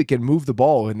absolutely can move the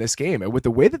ball in this game. And with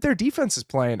the way that their defense is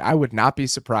playing, I would not be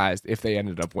surprised if they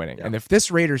ended up winning. Yeah. And if this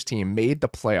Raiders team made the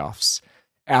playoffs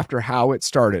after how it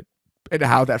started, and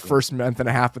how that first month and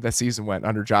a half of the season went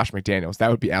under Josh McDaniels, that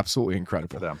would be absolutely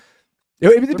incredible for them.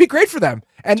 It'd be great for them.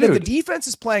 And the defense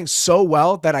is playing so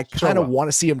well that I kind of want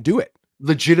to see them do it.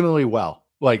 Legitimately well.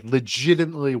 Like,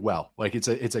 legitimately well. Like, it's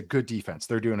a good defense.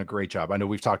 They're doing a great job. I know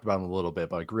we've talked about them a little bit,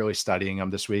 but like really studying them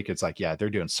this week, it's like, yeah, they're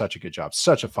doing such a good job.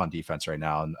 Such a fun defense right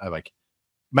now. And I like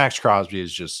Max Crosby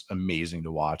is just amazing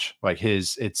to watch. Like,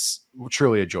 it's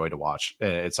truly a joy to watch.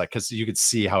 It's like, because you could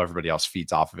see how everybody else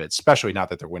feeds off of it, especially now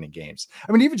that they're winning games.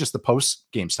 I mean, even just the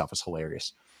post-game stuff is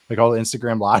hilarious. Like, all the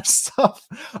Instagram live stuff.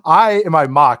 In my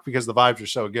mock, because the vibes are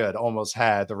so good, almost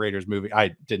had the Raiders moving.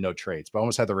 I did no trades, but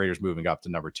almost had the Raiders moving up to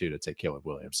number 2 to take Caleb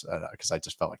Williams, because I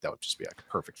just felt like that would just be like a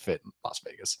perfect fit in Las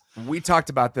Vegas. We talked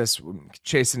about this.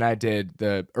 Chase and I did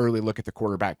the early look at the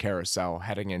quarterback carousel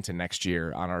heading into next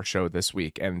year on our show this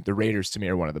week, and the Raiders, to me,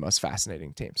 are one of the most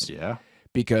fascinating teams. Yeah.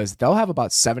 because they'll have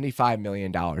about $75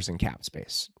 million in cap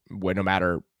space, no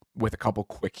matter with a couple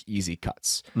quick, easy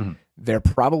cuts. Mm-hmm. They're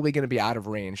probably going to be out of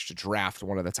range to draft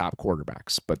one of the top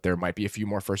quarterbacks, but there might be a few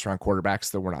more first-round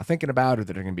quarterbacks that we're not thinking about or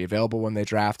that are going to be available when they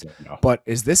draft. No. But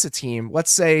is this a team,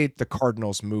 let's say the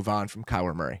Cardinals move on from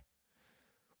Kyler Murray.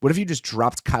 What if you just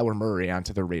dropped Kyler Murray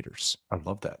onto the Raiders? I'd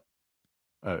love that.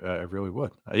 I really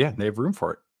would. Yeah, they have room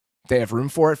for it. They have room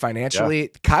for it financially. Yeah.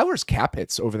 Kyler's cap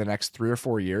hits over the next 3 or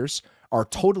 4 years are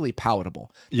totally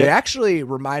palatable. Yeah. They actually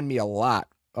remind me a lot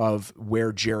of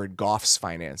where Jared Goff's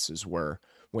finances were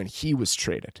when he was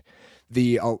traded.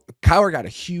 Kyler got a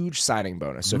huge signing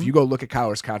bonus. So if you go look at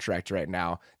Kyler's contract right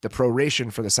now, the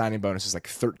proration for the signing bonus is like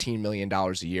 $13 million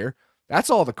a year. That's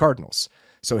all the Cardinals.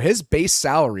 So his base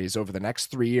salaries over the next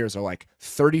 3 years are like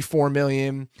 $34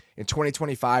 million. In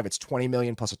 2025, it's $20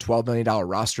 million plus a $12 million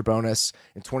roster bonus.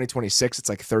 In 2026, it's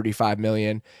like $35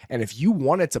 million. And if you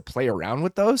wanted to play around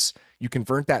with those, you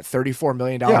convert that $34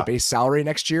 million base salary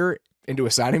next year into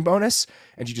a signing bonus,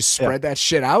 and you just spread that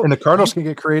shit out. And the Cardinals can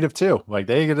get creative too. Like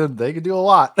they could do a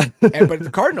lot. But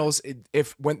the Cardinals,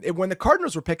 when the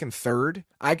Cardinals were picking third,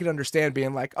 I could understand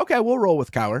being like, okay, we'll roll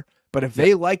with Kyler. But if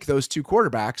they like those two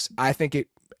quarterbacks, I think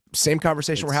same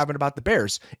conversation we're having about the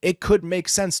Bears. It could make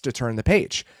sense to turn the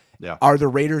page. Yeah. Are the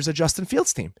Raiders a Justin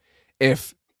Fields team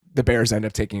if the Bears end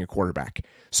up taking a quarterback?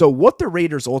 So what the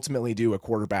Raiders ultimately do at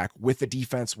quarterback with the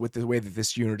defense, with the way that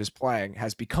this unit is playing,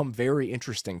 has become very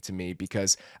interesting to me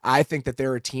because I think that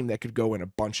they're a team that could go in a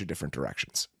bunch of different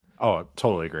directions. Oh, I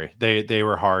totally agree. They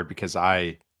were hard because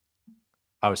I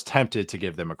was tempted to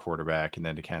give them a quarterback, and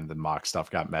then the mock stuff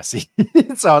got messy.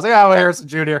 So I was like, oh, Harrison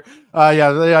Jr.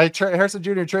 Harrison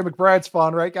Jr. and Trey McBride's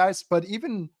fun, right, guys? But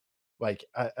even like,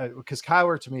 because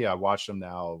Kyler, to me, I watched him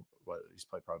now. He's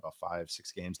played probably about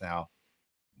 5-6 games now.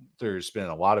 There's been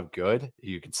a lot of good.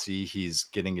 You can see he's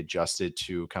getting adjusted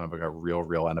to kind of like a real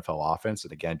NFL offense.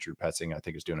 And again, Drew Petzing, I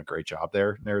think, is doing a great job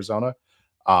there in Arizona.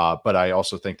 But I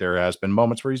also think there has been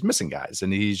moments where he's missing guys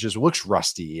and he just looks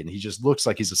rusty and he just looks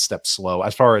like he's a step slow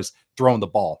as far as throwing the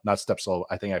ball, not step slow.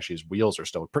 I think actually his wheels are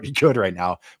still pretty good right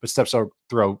now, but step slow,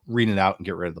 reading out and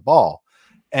get rid of the ball.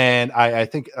 And I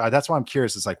think that's why I'm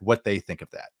curious. It's like what they think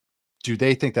of that. Do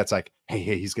they think that's like, hey,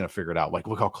 he's going to figure it out? Like,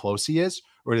 look how close he is.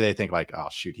 Or do they think like, oh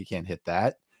shoot, he can't hit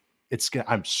that.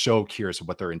 I'm so curious of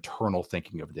what their internal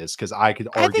thinking of it is. Cause I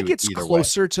think it's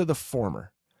closer to the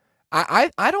former.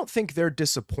 I don't think they're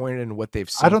disappointed in what they've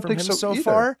seen from him so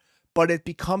far, but it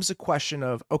becomes a question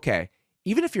of, okay,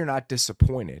 even if you're not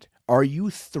disappointed, are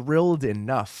you thrilled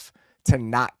enough to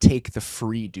not take the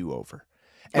free do-over?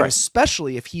 And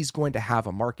especially if he's going to have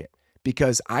a market,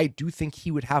 because I do think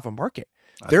he would have a market.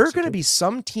 There are going to be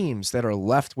some teams that are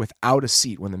left without a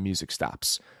seat when the music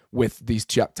stops with these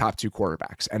top two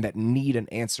quarterbacks and that need an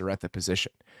answer at the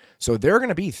position. So there are going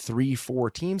to be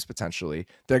 3-4 teams potentially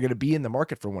that are going to be in the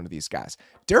market for one of these guys.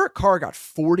 Derek Carr got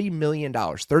 $40 million,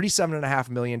 $37.5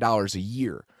 million a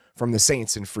year from the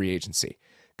Saints in free agency.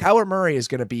 Kyler Murray is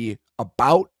going to be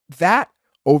about that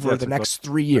over the next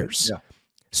 3 years. Yeah.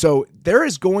 So there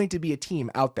is going to be a team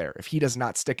out there, if he does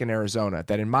not stick in Arizona,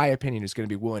 that in my opinion is going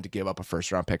to be willing to give up a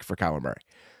first-round pick for Kyler Murray.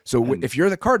 So if you're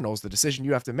the Cardinals, the decision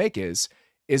you have to make is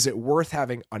it worth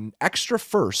having an extra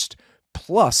first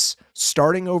plus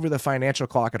starting over the financial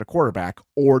clock at a quarterback,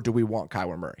 or do we want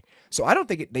Kyler Murray? So I don't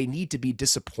think they need to be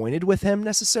disappointed with him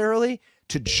necessarily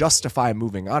to justify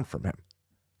moving on from him.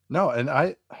 No,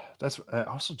 and that's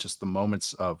also just the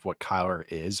moments of what Kyler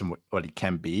is and what he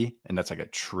can be, and that's like a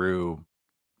true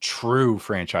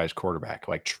franchise quarterback.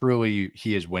 Like truly,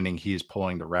 he is winning. He is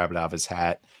pulling the rabbit out of his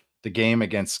hat. The game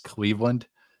against Cleveland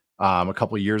a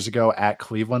couple of years ago at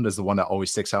Cleveland is the one that always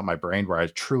sticks out in my brain, where I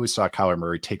truly saw Kyler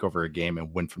Murray take over a game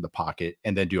and win from the pocket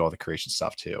and then do all the creation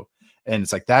stuff too. And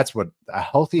it's like, that's what a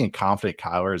healthy and confident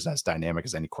Kyler is, as dynamic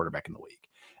as any quarterback in the league.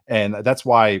 And that's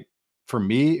why for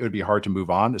me, it would be hard to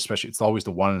move on, especially it's always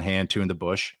the one in hand, two in the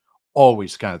bush,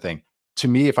 always kind of thing. To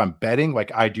me, if I'm betting,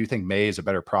 like I do think May is a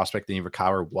better prospect than even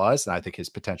Kyler was. And I think his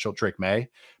potential, Drake May,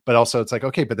 but also it's like,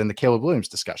 okay, but then the Caleb Williams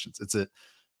discussions,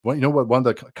 well, you know what? One of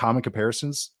the common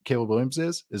comparisons Caleb Williams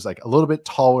is like a little bit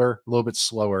taller, a little bit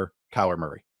slower Kyler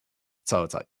Murray. So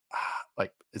it's like,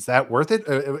 is that worth it?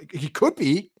 He could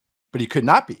be, but he could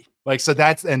not be. Like, so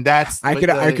that's. I could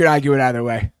argue it either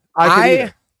way.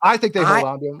 I think they hold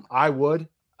on to him. I would.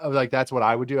 Like, that's what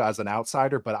I would do as an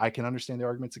outsider, but I can understand the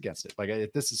arguments against it. Like,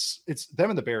 it's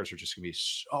them and the Bears are just going to be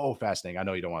so fascinating. I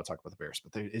know you don't want to talk about the Bears,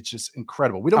 but it's just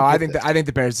incredible. We don't. I think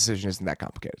the Bears decision isn't that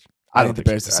complicated. I think the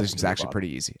Bears decision is actually pretty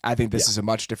easy. I think this is a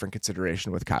much different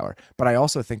consideration with Kyler, but I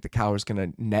also think that Kyler is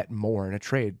going to net more in a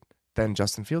trade than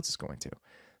Justin Fields is going to.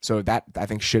 So that I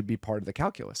think should be part of the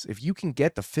calculus. If you can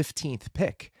get the 15th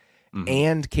pick Mm-hmm.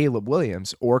 and Caleb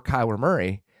Williams or Kyler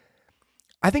Murray,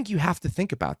 I think you have to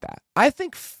think about that. I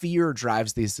think fear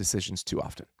drives these decisions too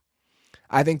often.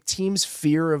 I think teams'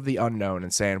 fear of the unknown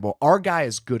and saying, well, our guy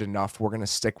is good enough, we're going to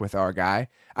stick with our guy.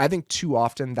 I think too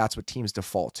often that's what teams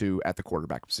default to at the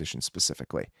quarterback position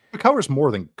specifically. Kyler's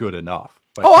more than good enough.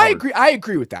 I agree. I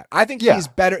agree with that. I think he's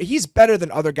better. He's better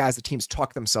than other guys that teams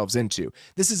talk themselves into.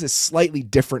 This is a slightly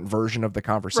different version of the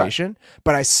conversation,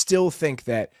 but I still think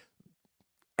that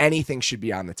anything should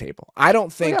be on the table. I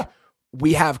don't think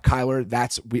we have Kyler.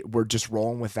 We're just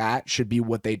rolling with that should be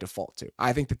what they default to.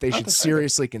 I think that they should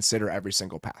seriously consider every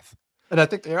single path. And I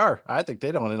think they are. I think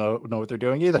they don't know what they're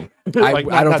doing either. I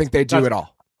don't think they do at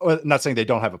all. Well, not saying they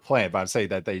don't have a plan, but I'm saying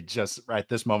that they just, right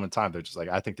this moment in time, they're just like,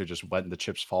 I think they're just letting the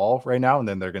chips fall right now. And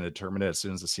then they're going to determine it as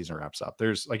soon as the season wraps up.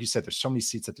 There's, like you said, there's so many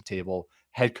seats at the table,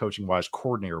 head coaching wise,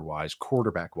 coordinator wise,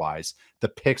 quarterback wise. The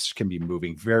picks can be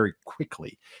moving very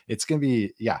quickly. It's going to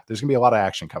be, there's going to be a lot of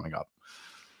action coming up.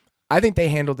 I think they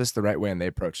handled this the right way and they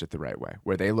approached it the right way,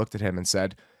 where they looked at him and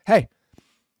said, hey,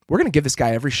 we're going to give this guy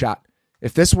every shot.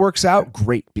 If this works out,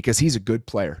 great, because he's a good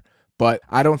player. But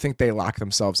I don't think they lock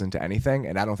themselves into anything,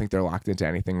 and I don't think they're locked into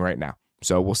anything right now.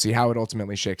 So we'll see how it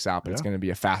ultimately shakes out, but it's going to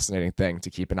be a fascinating thing to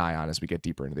keep an eye on as we get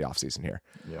deeper into the offseason here.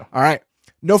 Yeah. All right.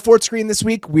 No fourth screen this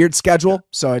week. Weird schedule,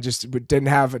 so I just didn't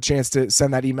have a chance to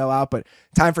send that email out, but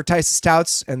time for Tice's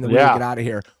Touts, and then we'll get out of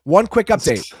here. One quick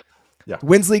update.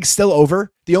 Wins League still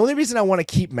over. The only reason I want to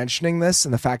keep mentioning this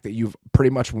and the fact that you've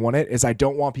pretty much won it is I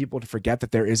don't want people to forget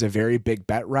that there is a very big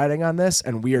bet riding on this,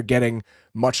 and we are getting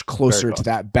much closer to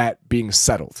that bet being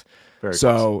settled.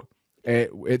 So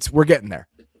we're getting there.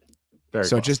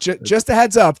 So just a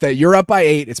heads up that you're up by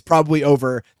 8. It's probably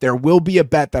over. There will be a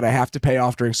bet that I have to pay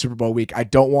off during Super Bowl week. I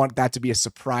don't want that to be a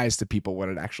surprise to people when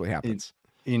it actually happens.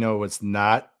 You know what's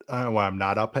not when I'm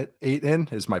not up at 8 in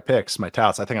is my picks, my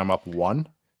Touts. I think I'm up 1.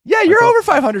 Yeah, you're over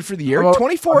 500 for the year.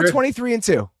 24, 23, and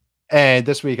 2. And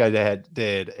this week I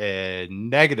did a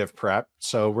negative prep.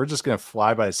 So we're just going to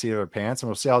fly by the seat of our pants, and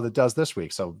we'll see how it does this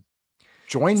week. So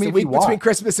join me if you want. Between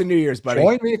Christmas and New Year's, buddy.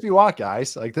 Join me if you want,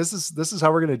 guys. Like this is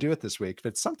how we're going to do it this week.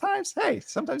 But sometimes you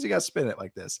got to spin it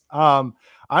like this. I'm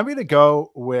going to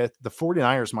go with the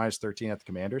 49ers minus 13 at the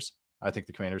Commanders. I think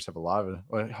the Commanders have a lot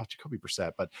of Jacoby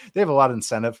Brissett, but they have a lot of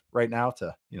incentive right now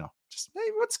to, just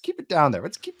let's keep it down there.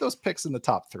 Let's keep those picks in the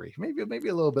top 3, maybe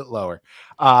a little bit lower.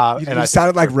 You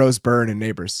sounded like Rose Byrne and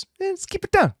Neighbors. Let's keep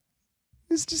it down.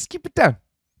 Let's just keep it down.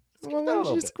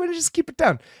 Just keep it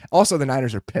down. Also, the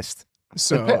Niners are pissed,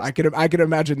 so I could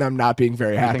imagine them not being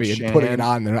very happy and putting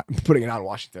it on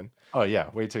Washington. Oh yeah,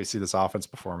 wait till you see this offense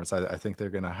performance. I think they're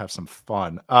gonna have some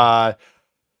fun.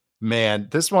 Man,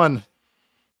 this one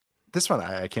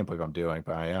I can't believe I'm doing,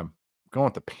 but I am going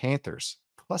with the Panthers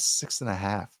plus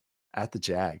 6.5 at the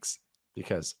Jags,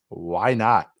 because why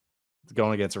not?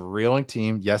 Going against a reeling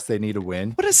team. Yes, they need a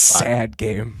win. What a sad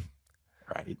game.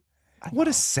 Right. What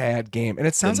a sad game. And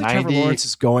it sounds like Trevor Lawrence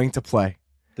is going to play.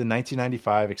 The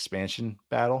 1995 expansion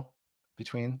battle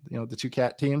between the two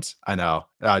cat teams. I know.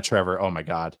 Trevor, oh my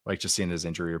God. Like just seeing his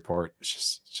injury report.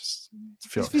 It's just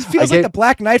feels like the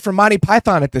Black Knight from Monty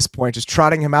Python at this point, just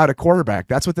trotting him out at quarterback.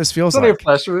 That's what this feels like.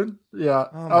 Yeah.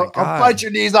 I'll bite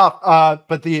your knees off.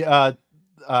 But the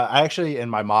I actually, in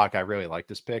my mock, I really like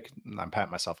this pick. I'm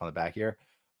patting myself on the back here.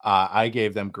 I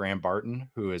gave them Graham Barton,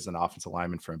 who is an offensive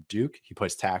lineman from Duke. He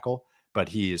plays tackle, but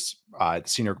he is the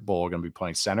Senior Bowl going to be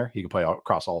playing center. He can play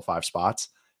across all 5 spots.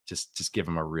 Just give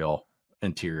him a real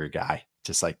interior guy.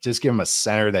 Just give him a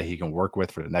center that he can work with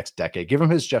for the next decade. Give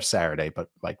him his Jeff Saturday, but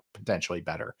like potentially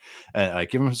better. And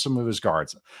give him some of his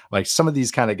guards. Like some of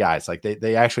these kind of guys, like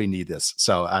they actually need this.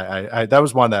 So I that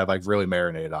was one that I like really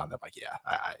marinated on. I'm like,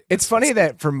 it's funny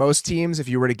that for most teams, if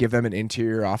you were to give them an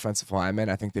interior offensive lineman,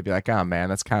 I think they'd be like, oh man,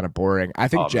 that's kind of boring. I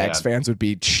think Jags fans would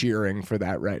be cheering for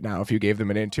that right now if you gave them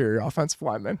an interior offensive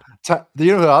lineman. You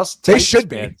know who else? They should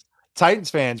be. Titans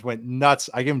fans went nuts.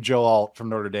 I give him Joe Alt from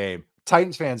Notre Dame.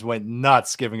 Titans fans went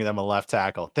nuts giving them a left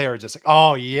tackle. They were just like,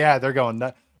 oh yeah, they're going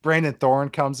nuts. Brandon Thorne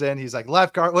comes in. He's like,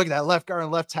 left guard, look at that left guard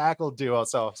and left tackle duo.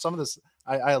 So some of this,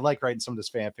 I like writing some of this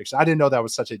fan fiction. I didn't know that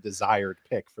was such a desired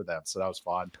pick for them. So that was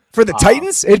fun. For the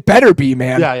Titans, it better be,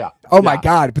 man. Yeah. Oh my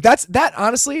God. But that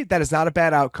honestly, that is not a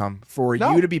bad outcome for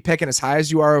you to be picking as high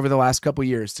as you are over the last couple of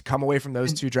years, to come away from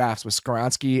those 2 drafts with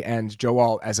Skoronski and Joe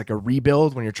Alt as like a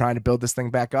rebuild when you're trying to build this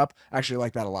thing back up. I actually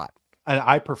like that a lot. And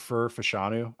I prefer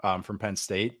Fashanu from Penn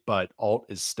State, but Alt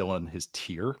is still in his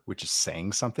tier, which is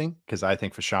saying something, because I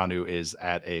think Fashanu is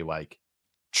at a like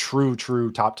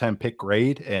true top 10 pick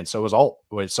grade, and so was Alt.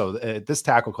 So this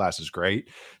tackle class is great.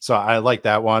 So I like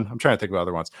that one. I'm trying to think of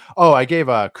other ones. Oh, I gave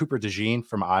Cooper DeJean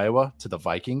from Iowa to the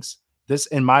Vikings. This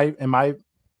in my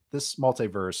this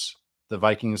multiverse, the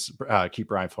Vikings keep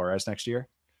Brian Flores next year.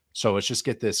 So let's just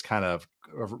get this kind of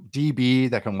DB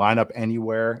that can line up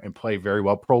anywhere and play very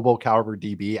well. Pro Bowl caliber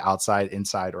DB outside,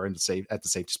 inside, or at the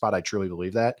safety spot. I truly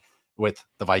believe that with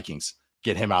the Vikings.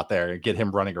 Get him out there and get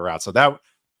him running around. So that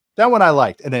one I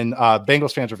liked. And then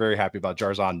Bengals fans were very happy about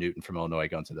Jarzon Newton from Illinois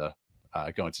going to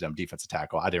them defensive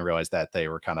tackle. I didn't realize that they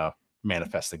were kind of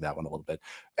manifesting that one a little bit.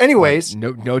 Anyways,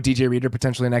 no DJ Reader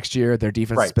potentially next year. Their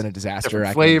defense has been a disaster.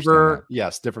 Different flavor,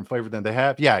 yes, different flavor than they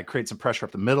have. Yeah, it creates some pressure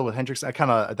up the middle with Hendricks.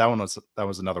 That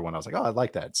was another one. I was like, oh, I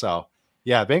like that. So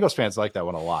yeah, Bengals fans like that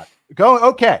one a lot.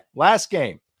 Okay, last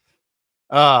game.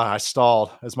 I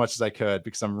stalled as much as I could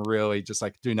because I'm really just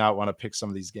like, do not want to pick some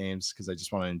of these games because I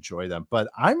just want to enjoy them. But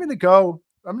I'm gonna go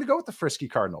with the frisky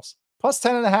Cardinals plus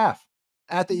 10.5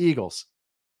 at the Eagles.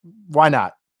 Why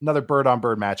not? Another bird on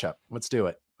bird matchup. Let's do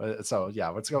it. So yeah,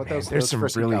 let's go with those. There's some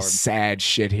really sad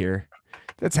shit here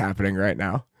that's happening right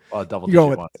now. Well, double you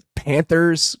going with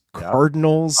Panthers,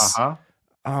 Cardinals.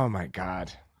 Oh my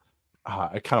God.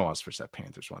 I kind of want to switch that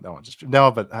Panthers one. That one just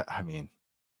no, but I mean,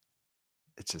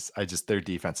 it's just their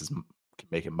defenses can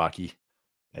make it mucky.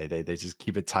 They just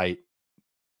keep it tight.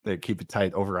 They keep it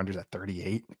tight. Over unders at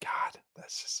 38. God,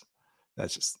 that's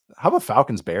just. How about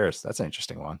Falcons Bears? That's an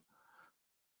interesting one.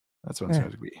 That's what it's going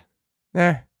to be.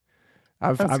 Yeah.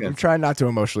 I'm trying not to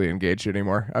emotionally engage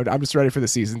anymore. I'm just ready for the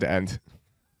season to end.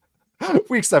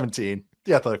 Week 17,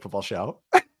 the Athletic Football Show.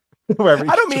 I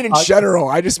don't mean in general.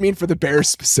 I just mean for the Bears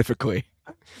specifically.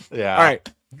 Yeah. All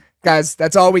right, guys,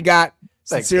 that's all we got.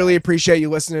 Sincerely appreciate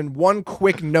you listening. One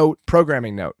quick note,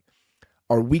 programming note.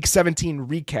 Our Week 17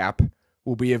 recap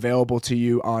will be available to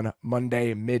you on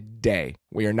Monday midday.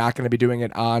 We are not going to be doing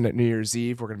it on New Year's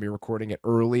Eve. We're going to be recording it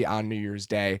early on New Year's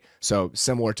Day. So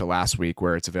similar to last week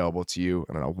where it's available to you,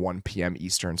 1 p.m.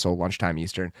 Eastern, so lunchtime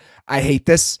Eastern. I hate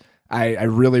this. I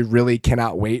really, really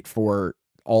cannot wait for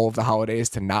all of the holidays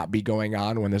to not be going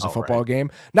on when there's a football game.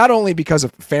 Not only because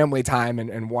of family time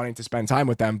and wanting to spend time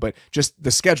with them, but just the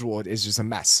schedule is just a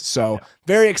mess. So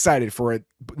very excited for it.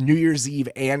 New Year's Eve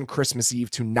and Christmas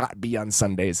Eve to not be on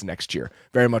Sundays next year.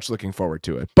 Very much looking forward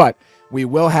to it. But we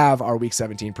will have our Week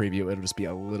 17 preview. It'll just be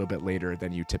a little bit later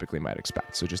than you typically might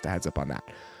expect. So just a heads up on that.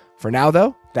 For now,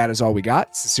 though, that is all we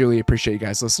got. Sincerely appreciate you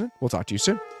guys listening. We'll talk to you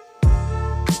soon.